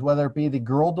choose, whether it be the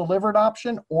girl delivered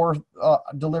option or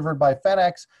delivered by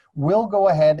FedEx, we'll go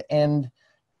ahead and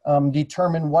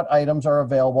determine what items are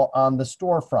available on the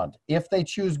storefront. If they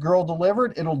choose girl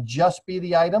delivered, it'll just be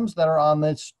the items that are on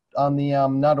the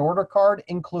nut order card,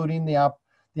 including the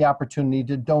the opportunity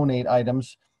to donate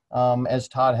items, as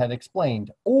Todd had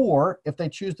explained. Or if they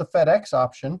choose the FedEx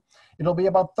option, it'll be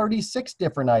about 36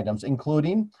 different items,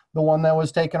 including the one that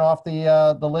was taken off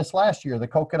the list last year, the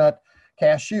coconut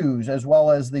cashews, as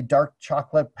well as the dark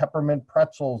chocolate peppermint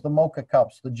pretzels, the mocha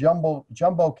cups, the jumbo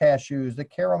cashews, the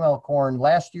caramel corn,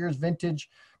 last year's vintage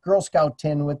Girl Scout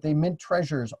tin with the mint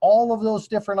treasures. All of those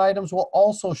different items will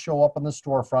also show up on the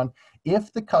storefront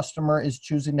if the customer is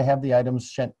choosing to have the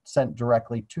items sent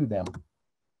directly to them.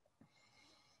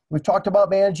 We've talked about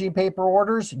managing paper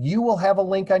orders. You will have a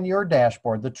link on your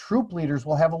dashboard. The troop leaders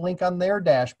will have a link on their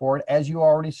dashboard, as you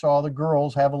already saw the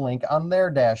girls have a link on their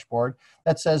dashboard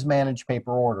that says manage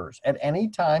paper orders. At any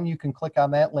time, you can click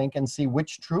on that link and see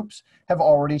which troops have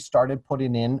already started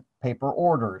putting in paper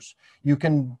orders. You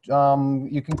can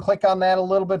click on that a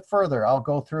little bit further. I'll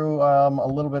go through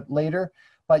a little bit later,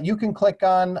 but you can click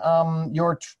on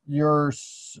your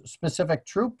specific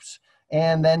troops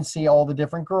and then see all the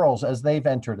different girls as they've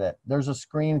entered it. There's a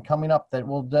screen coming up that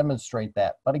will demonstrate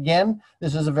that. But again,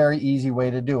 this is a very easy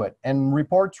way to do it. And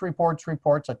reports.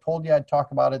 I told you I'd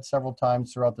talk about it several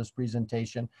times throughout this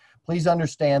presentation. Please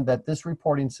understand that this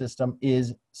reporting system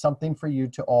is something for you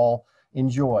to all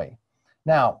enjoy.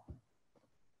 Now,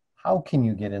 how can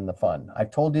you get in the fun?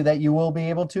 I've told you that you will be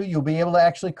able to. You'll be able to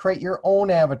actually create your own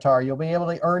avatar. You'll be able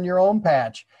to earn your own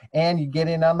patch, and you get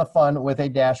in on the fun with a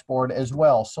dashboard as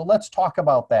well. So let's talk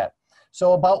about that.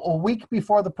 So about a week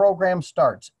before the program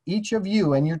starts, each of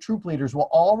you and your troop leaders will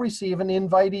all receive an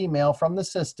invite email from the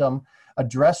system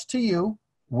addressed to you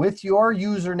with your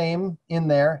username in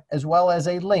there, as well as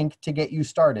a link to get you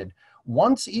started.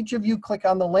 Once each of you click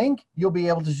on the link, you'll be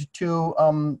able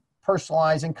to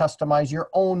personalize and customize your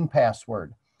own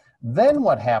password. Then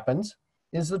what happens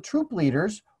is the troop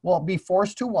leaders will be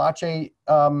forced to watch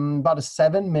about a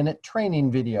 7-minute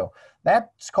training video.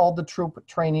 That's called the troop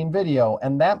training video,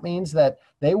 and that means that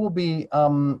they will be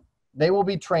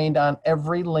trained on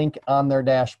every link on their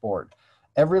dashboard.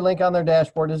 Every link on their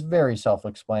dashboard is very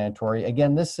self-explanatory.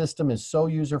 Again, this system is so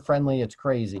user-friendly, it's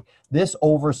crazy. This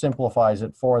oversimplifies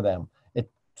it for them. It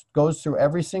goes through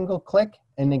every single click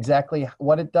and exactly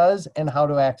what it does and how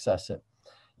to access it.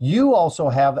 You also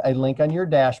have a link on your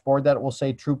dashboard that will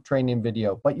say troop training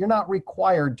video, but you're not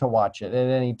required to watch it at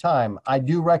any time. I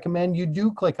do recommend you do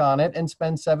click on it and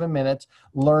spend 7 minutes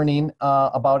learning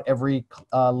about every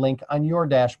link on your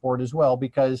dashboard as well,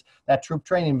 because that troop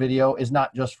training video is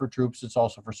not just for troops, it's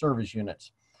also for service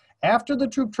units. After the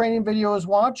troop training video is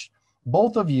watched,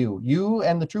 both of you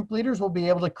and the troop leaders will be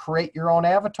able to create your own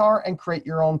avatar and create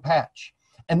your own patch.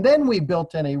 And then we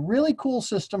built in a really cool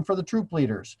system for the troop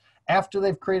leaders. After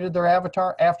they've created their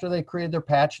avatar, after they've created their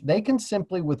patch, they can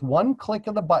simply, with one click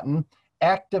of the button,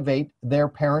 activate their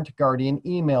parent guardian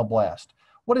email blast.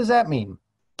 What does that mean?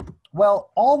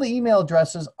 Well, all the email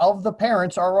addresses of the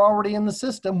parents are already in the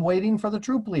system waiting for the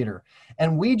troop leader,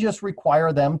 and we just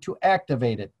require them to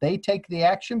activate it. They take the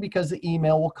action because the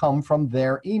email will come from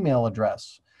their email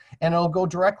address, and it'll go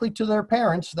directly to their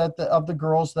parents of the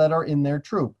girls that are in their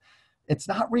troop. It's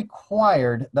not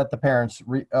required that the parents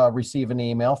receive an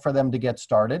email for them to get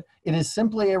started. It is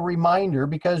simply a reminder,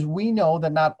 because we know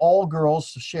that not all girls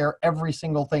share every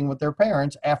single thing with their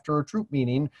parents after a troop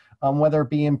meeting, whether it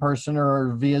be in person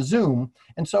or via Zoom.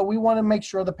 And so we want to make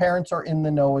sure the parents are in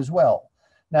the know as well.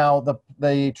 Now,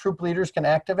 the troop leaders can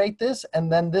activate this, and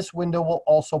then this window will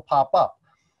also pop up.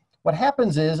 What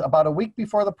happens is, about a week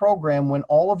before the program, when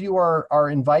all of you are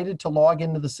invited to log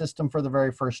into the system for the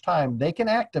very first time, they can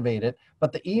activate it,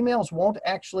 but the emails won't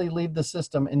actually leave the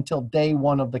system until day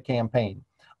 1 of the campaign.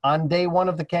 On day 1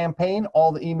 of the campaign,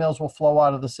 all the emails will flow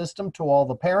out of the system to all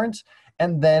the parents,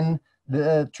 and then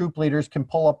the troop leaders can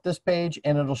pull up this page,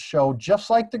 and it'll show, just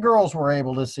like the girls were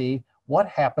able to see, what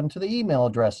happened to the email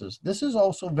addresses. This is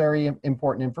also very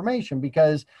important information,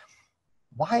 because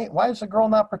why is the girl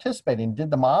not participating?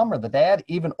 Did the mom or the dad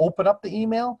even open up the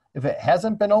email? If it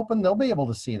hasn't been opened, they'll be able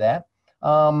to see that.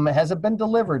 Has it been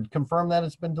delivered? Confirm that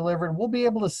it's been delivered. We'll be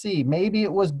able to see. Maybe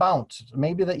it was bounced.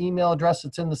 Maybe the email address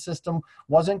that's in the system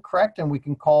wasn't correct, and we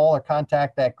can call or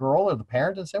contact that girl or the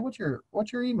parent and say, what's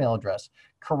your email address?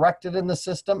 Correct it in the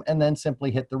system, and then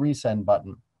simply hit the resend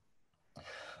button.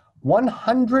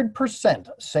 100%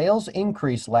 sales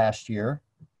increase last year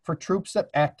for troops that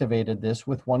activated this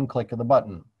with one click of the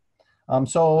button.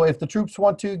 So if the troops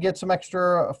want to get some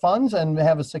extra funds and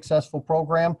have a successful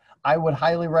program, I would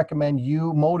highly recommend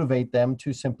you motivate them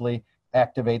to simply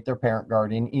activate their parent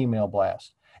guardian email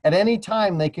blast. At any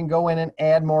time, they can go in and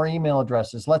add more email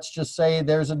addresses. Let's just say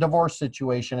there's a divorce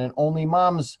situation and only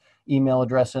mom's email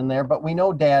address in there, but we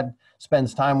know dad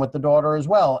spends time with the daughter as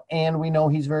well. And we know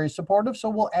he's very supportive, so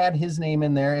we'll add his name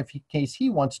in there in case he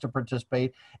wants to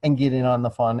participate and get in on the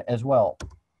fun as well.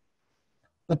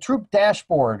 The troop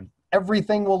dashboard.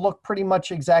 Everything will look pretty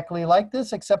much exactly like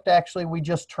this, except actually we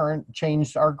just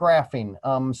changed our graphing.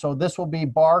 So this will be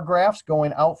bar graphs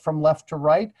going out from left to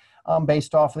right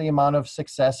based off the amount of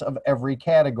success of every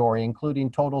category,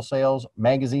 including total sales,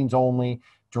 magazines only,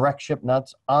 direct ship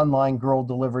nuts, online girl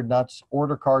delivered nuts,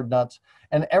 order card nuts.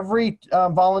 And every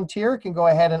volunteer can go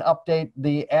ahead and update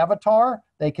the avatar.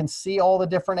 They can see all the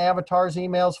different avatars,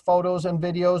 emails, photos, and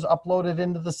videos uploaded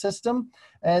into the system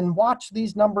and watch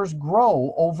these numbers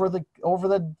grow over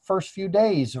the first few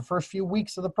days or first few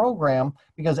weeks of the program,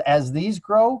 because as these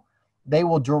grow, they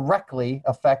will directly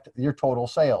affect your total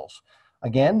sales.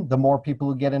 Again, the more people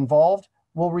who get involved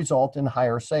will result in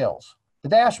higher sales. The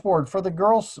dashboard for the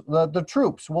girls, the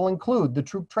troops, will include the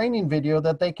troop training video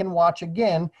that they can watch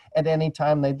again at any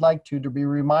time they'd like to be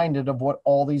reminded of what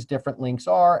all these different links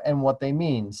are and what they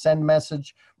mean. Send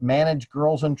message, manage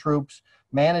girls and troops,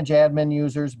 manage admin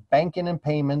users, banking and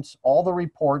payments, all the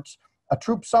reports, a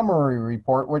troop summary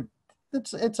report where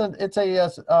it's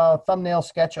a thumbnail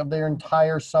sketch of their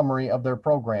entire summary of their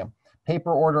program.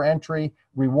 Paper order entry,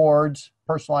 rewards,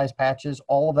 personalized patches,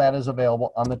 all of that is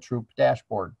available on the troop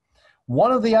dashboard.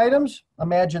 One of the items,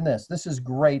 imagine this. This is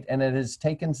great, and it has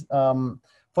taken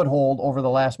foothold over the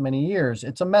last many years.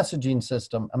 It's a messaging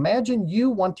system. Imagine you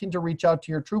wanting to reach out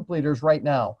to your troop leaders right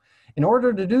now. In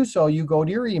order to do so, you go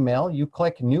to your email, you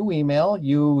click new email,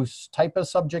 you type a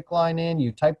subject line in,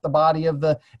 you type the body of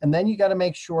and then you got to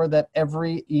make sure that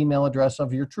every email address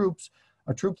of your troops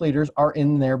or troop leaders are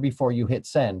in there before you hit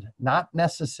send. Not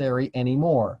necessary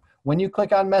anymore. When you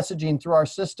click on messaging through our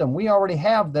system, we already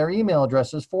have their email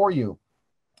addresses for you.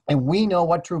 And we know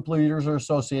what troop leaders are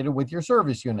associated with your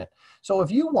service unit. So if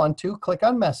you want to click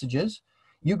on messages,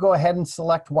 you go ahead and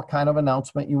select what kind of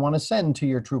announcement you want to send to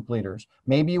your troop leaders.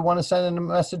 Maybe you want to send a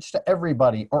message to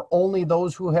everybody or only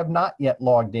those who have not yet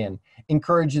logged in,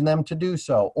 encouraging them to do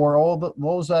so, or all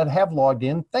those that have logged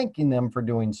in, thanking them for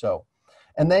doing so.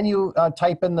 And then you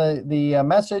type in the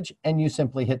message and you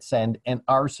simply hit send, and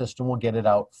our system will get it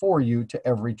out for you to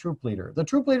every troop leader. The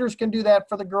troop leaders can do that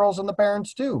for the girls and the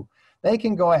parents too. They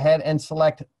can go ahead and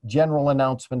select general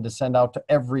announcement to send out to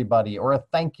everybody, or a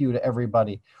thank you to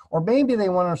everybody. Or maybe they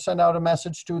want to send out a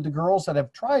message to the girls that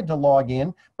have tried to log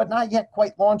in, but not yet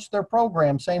quite launched their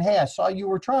program, saying, hey, I saw you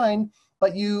were trying,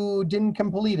 but you didn't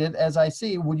complete it as I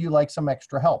see. Would you like some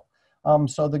extra help?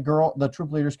 So the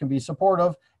troop leaders can be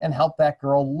supportive and help that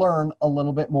girl learn a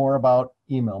little bit more about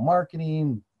email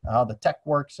marketing, how the tech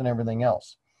works, and everything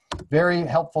else. Very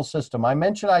helpful system. I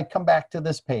mentioned I'd come back to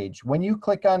this page. When you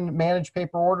click on Manage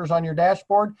Paper Orders on your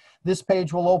dashboard, this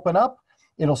page will open up.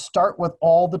 It'll start with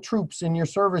all the troops in your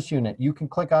service unit. You can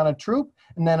click on a troop,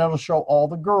 and then it'll show all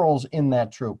the girls in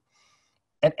that troop.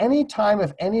 At any time,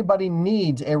 if anybody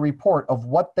needs a report of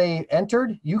what they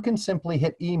entered, you can simply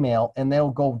hit email, and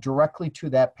they'll go directly to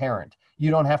that parent. You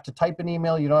don't have to type an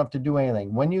email. You don't have to do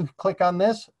anything. When you click on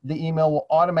this, the email will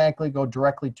automatically go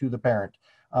directly to the parent.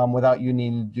 Without you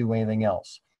needing to do anything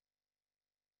else.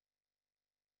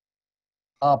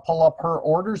 Pull up her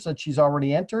orders that she's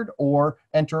already entered or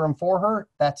enter them for her.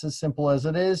 That's as simple as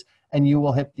it is. And you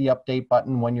will hit the update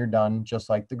button when you're done, just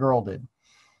like the girl did.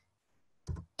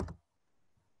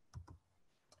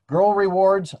 Girl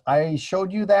rewards, I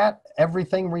showed you that.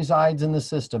 Everything resides in the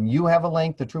system. You have a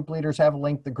link, the troop leaders have a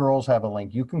link, the girls have a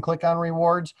link. You can click on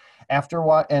rewards after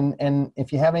what, and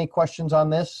if you have any questions on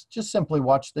this, just simply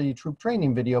watch the troop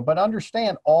training video. But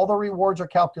understand, all the rewards are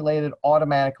calculated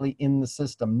automatically in the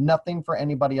system. Nothing for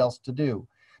anybody else to do.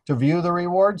 To view the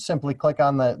rewards, simply click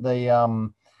on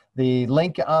the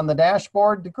link on the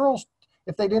dashboard. The girls,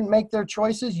 if they didn't make their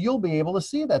choices, you'll be able to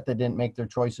see that they didn't make their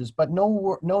choices, but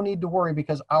no need to worry,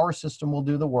 because our system will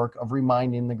do the work of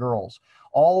reminding the girls.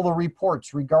 All the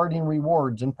reports regarding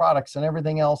rewards and products and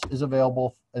everything else is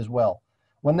available as well.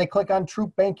 When they click on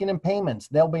Troop Banking and Payments,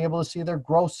 they'll be able to see their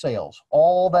gross sales,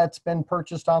 all that's been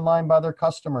purchased online by their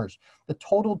customers, the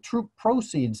total troop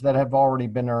proceeds that have already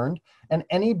been earned, and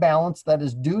any balance that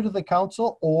is due to the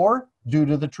council or due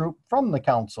to the troop from the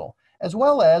council, as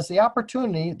well as the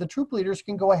opportunity, the troop leaders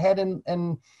can go ahead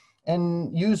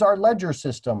and use our ledger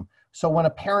system. So when a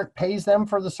parent pays them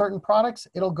for the certain products,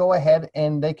 it'll go ahead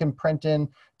and they can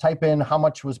type in how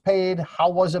much was paid, how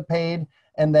was it paid,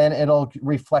 and then it'll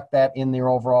reflect that in their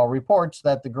overall reports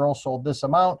that the girl sold this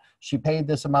amount, she paid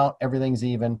this amount, everything's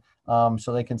even.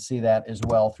 So they can see that as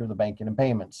well through the banking and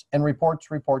payments. And reports.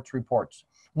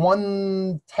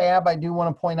 One tab I do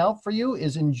want to point out for you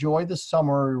is Enjoy the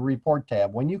Summary Report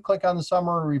tab. When you click on the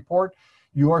Summary Report,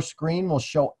 Your screen will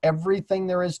show everything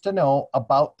there is to know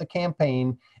about the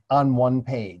campaign on one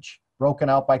page, broken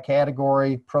out by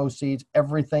category, proceeds,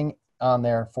 everything on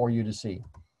there for you to see.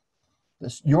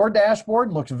 Your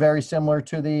dashboard looks very similar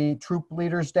to the troop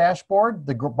leader's dashboard.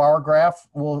 The bar graph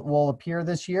will appear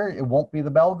this year. It won't be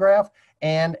the bell graph.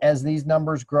 And as these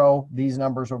numbers grow, these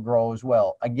numbers will grow as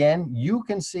well. Again, you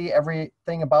can see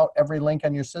everything about every link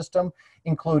on your system,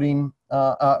 including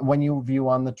when you view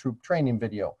on the troop training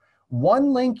video.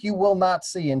 One link you will not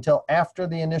see until after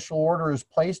the initial order is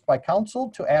placed by council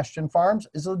to Ashton Farms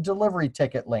is a delivery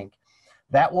ticket link.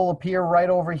 That will appear right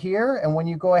over here. And when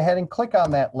you go ahead and click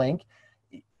on that link,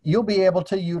 you'll be able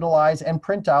to utilize and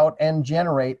print out and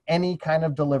generate any kind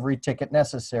of delivery ticket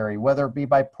necessary, whether it be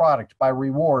by product, by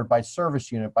reward, by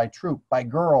service unit, by troop, by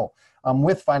girl,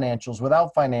 with financials,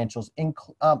 without financials.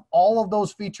 All of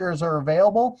those features are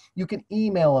available. You can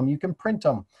email them, you can print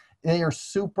them. They are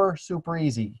super, super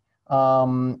easy.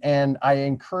 And I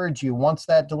encourage you, once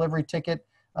that delivery ticket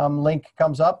link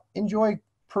comes up, enjoy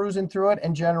perusing through it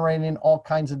and generating all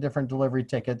kinds of different delivery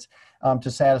tickets to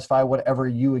satisfy whatever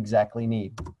you exactly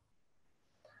need.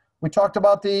 We talked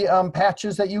about the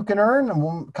patches that you can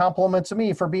earn. Compliments of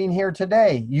me for being here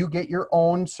today. You get your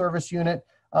own service unit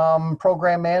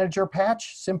program manager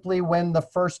patch simply when the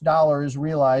first dollar is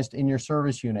realized in your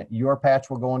service unit. Your patch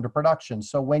will go into production.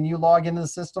 So when you log into the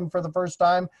system for the first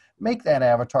time, make that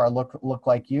avatar look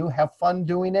like you, have fun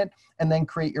doing it, and then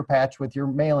create your patch with your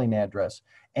mailing address.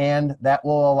 And that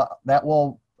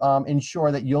will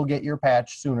ensure that you'll get your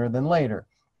patch sooner than later.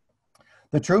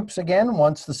 The troops, again,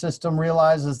 once the system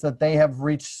realizes that they have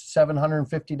reached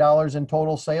 $750 in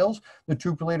total sales, the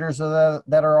troop leaders that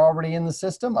are already in the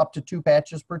system, up to 2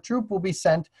 patches per troop, will be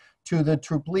sent to the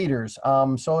troop leaders.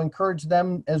 So encourage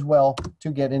them as well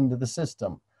to get into the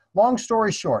system. Long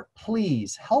story short,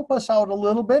 please help us out a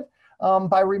little bit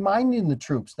by reminding the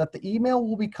troops that the email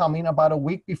will be coming about a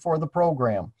week before the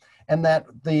program, and that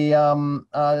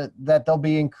that they'll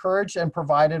be encouraged and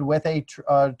provided with a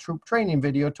troop training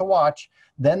video to watch.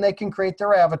 Then they can create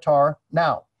their avatar.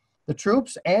 Now, the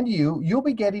troops and you'll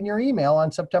be getting your email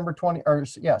on September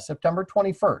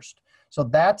 21st. So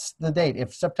that's the date.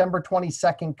 If September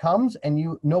 22nd comes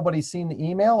and nobody's seen the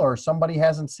email or somebody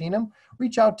hasn't seen them,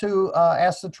 reach out to,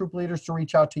 ask the troop leaders to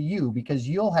reach out to you, because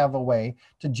you'll have a way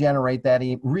to generate that,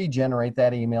 regenerate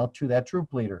that email to that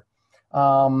troop leader.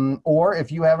 Or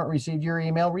if you haven't received your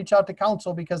email, reach out to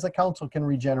council, because the council can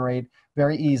regenerate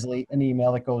very easily an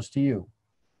email that goes to you.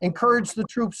 Encourage the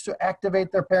troops to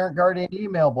activate their parent guardian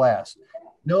email blast.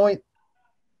 Knowing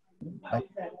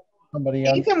somebody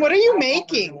Ethan, what are you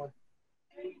making?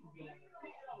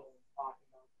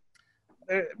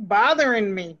 They're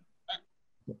bothering me.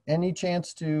 Any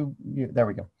chance to, there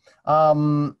we go.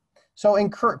 So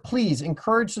please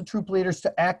encourage the troop leaders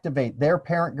to activate their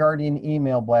parent guardian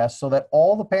email blast so that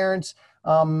all the parents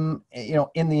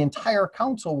in the entire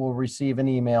council will receive an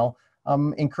email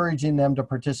encouraging them to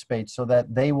participate, so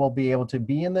that they will be able to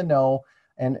be in the know.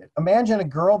 And imagine a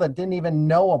girl that didn't even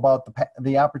know about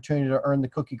the opportunity to earn the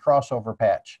cookie crossover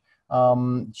patch.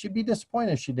 She'd be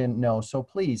disappointed if she didn't know. So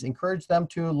please encourage them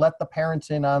to let the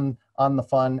parents in on the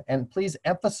fun, and please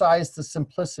emphasize the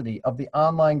simplicity of the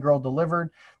online Girl Delivered.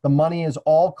 The money is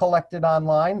all collected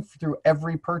online through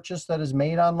every purchase that is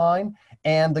made online,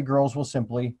 and the girls will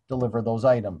simply deliver those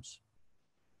items.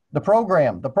 The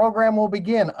program will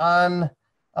begin on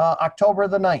October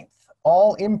the 9th.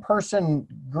 All in-person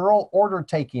girl order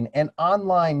taking and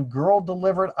online girl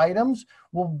delivered items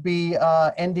will be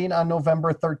ending on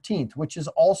November 13th, which is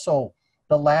also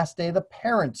the last day the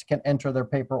parents can enter their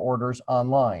paper orders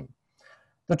online.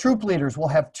 The troop leaders will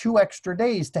have 2 extra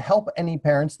days to help any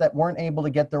parents that weren't able to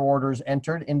get their orders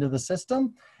entered into the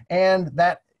system, and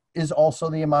that is also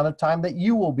the amount of time that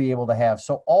you will be able to have.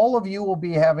 So all of you will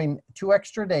be having 2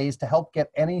 extra days to help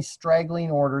get any straggling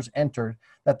orders entered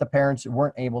that the parents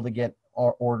weren't able to get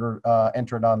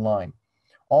entered online.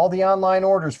 All the online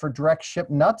orders for direct ship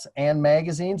nuts and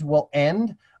magazines will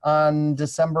end on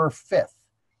December 5th.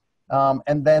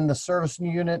 And then the service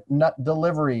unit nut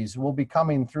deliveries will be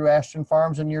coming through Ashton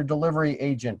Farms and your delivery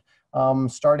agent,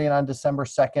 starting on December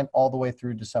 2nd all the way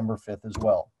through December 5th as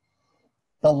well.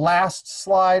 The last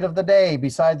slide of the day,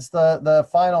 besides the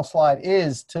final slide,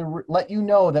 is to let you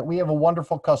know that we have a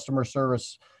wonderful customer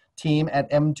service team at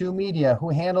M2 Media who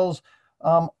handles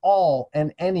all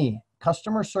and any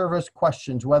customer service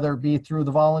questions, whether it be through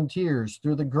the volunteers,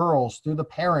 through the girls, through the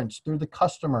parents, through the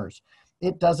customers.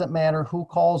 It doesn't matter who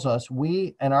calls us.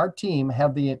 We and our team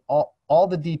have all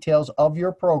the details of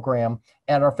your program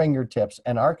at our fingertips.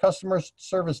 And our customer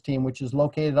service team, which is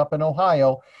located up in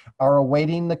Ohio, are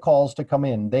awaiting the calls to come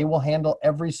in. They will handle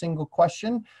every single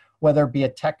question, whether it be a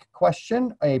tech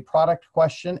question, a product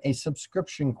question, a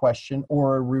subscription question,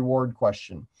 or a reward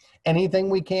question. Anything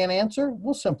we can't answer,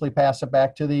 we'll simply pass it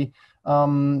back to the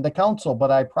council.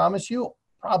 But I promise you,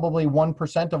 probably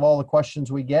 1% of all the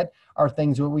questions we get are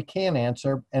things that we can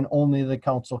answer and only the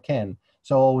council can.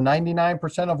 So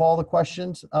 99% of all the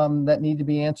questions that need to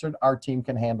be answered, our team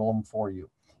can handle them for you.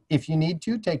 If you need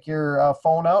to, take your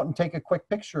phone out and take a quick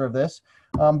picture of this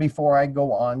before I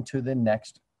go on to the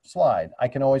next slide. I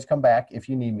can always come back if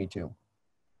you need me to.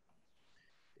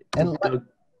 And Doug,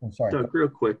 I'm sorry. Doug, real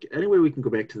quick, any way we can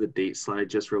go back to the date slide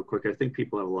just real quick? I think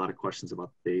people have a lot of questions about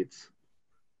the dates.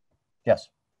 Yes.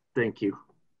 Thank you.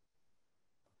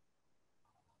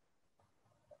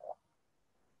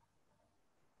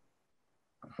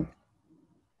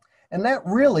 And that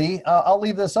really, I'll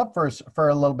leave this up for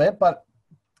a little bit, but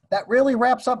that really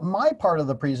wraps up my part of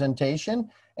the presentation.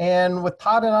 And with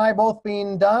Todd and I both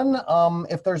being done,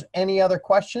 if there's any other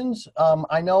questions,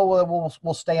 I know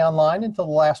we'll stay online until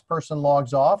the last person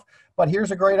logs off, but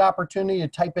here's a great opportunity to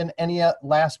type in any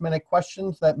last minute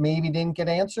questions that maybe didn't get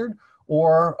answered,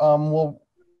 or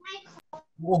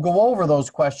we'll go over those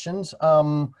questions,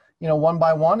 one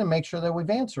by one and make sure that we've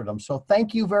answered them. So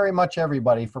thank you very much,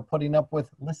 everybody, for putting up with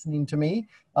listening to me.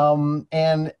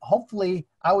 And hopefully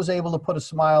I was able to put a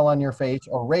smile on your face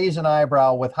or raise an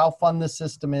eyebrow with how fun this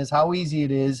system is, how easy it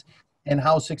is, and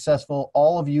how successful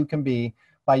all of you can be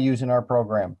by using our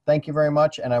program. Thank you very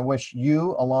much. And I wish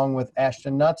you, along with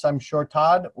Ashton Nuts, I'm sure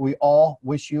Todd, we all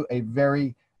wish you a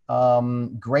very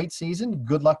great season.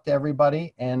 Good luck to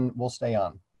everybody, and we'll stay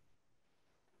on.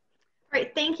 All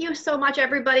right, thank you so much,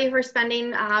 everybody, for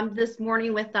spending this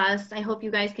morning with us. I hope you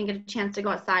guys can get a chance to go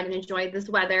outside and enjoy this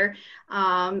weather.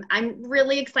 I'm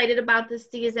really excited about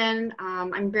this season.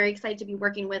 I'm very excited to be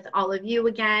working with all of you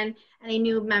again, any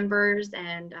new members,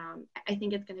 and I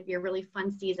think it's going to be a really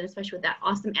fun season, especially with that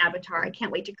awesome avatar. I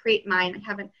can't wait to create mine. I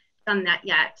haven't done that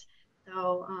yet.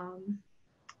 So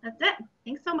that's it.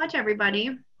 Thanks so much,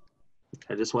 everybody.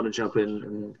 I just want to jump in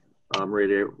and right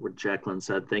there what Jacqueline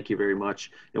said. Thank you very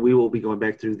much. And we will be going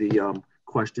back through the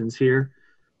questions here.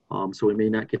 So we may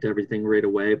not get to everything right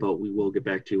away, but we will get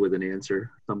back to you with an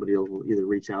answer. Somebody will either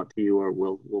reach out to you or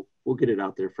we'll get it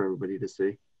out there for everybody to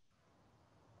see.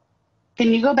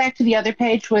 Can you go back to the other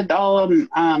page with all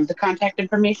the contact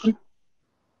information?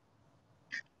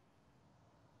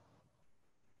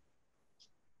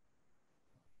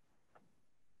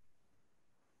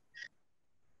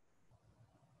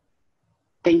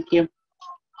 Thank you.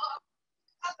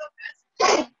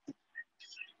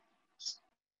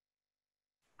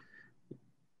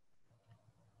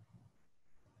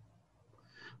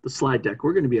 The slide deck,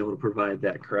 we're going to be able to provide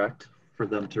that, correct, for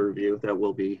them to review. That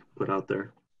will be put out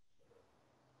there.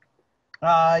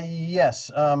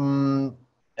 Yes. And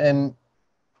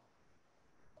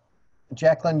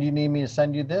Jacqueline, do you need me to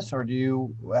send you this, or do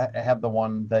you have the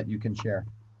one that you can share?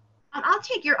 I'll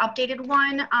take your updated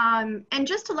one. And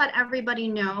just to let everybody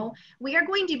know, we are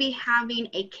going to be having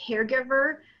a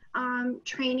caregiver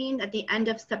training at the end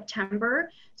of September.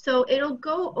 So it'll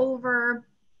go over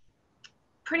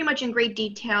pretty much in great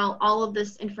detail all of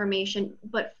this information,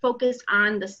 but focus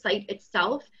on the site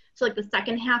itself. So like the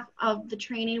second half of the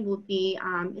training will be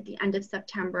at the end of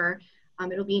September.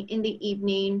 It'll be in the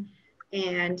evening.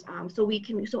 And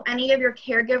so any of your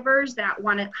caregivers that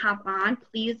want to hop on,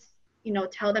 please,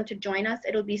 tell them to join us.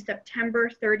 It'll be September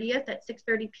 30th at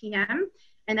 6:30 p.m.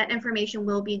 And that information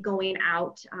will be going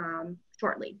out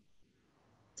shortly,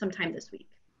 sometime this week.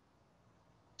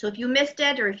 So if you missed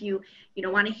it, or if you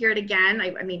don't want to hear it again,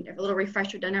 I mean, a little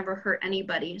refresher doesn't ever hurt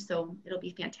anybody. So it'll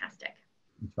be fantastic.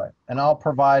 That's right. And I'll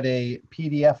provide a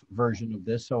PDF version of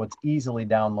this so it's easily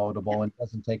downloadable and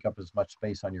doesn't take up as much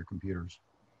space on your computers.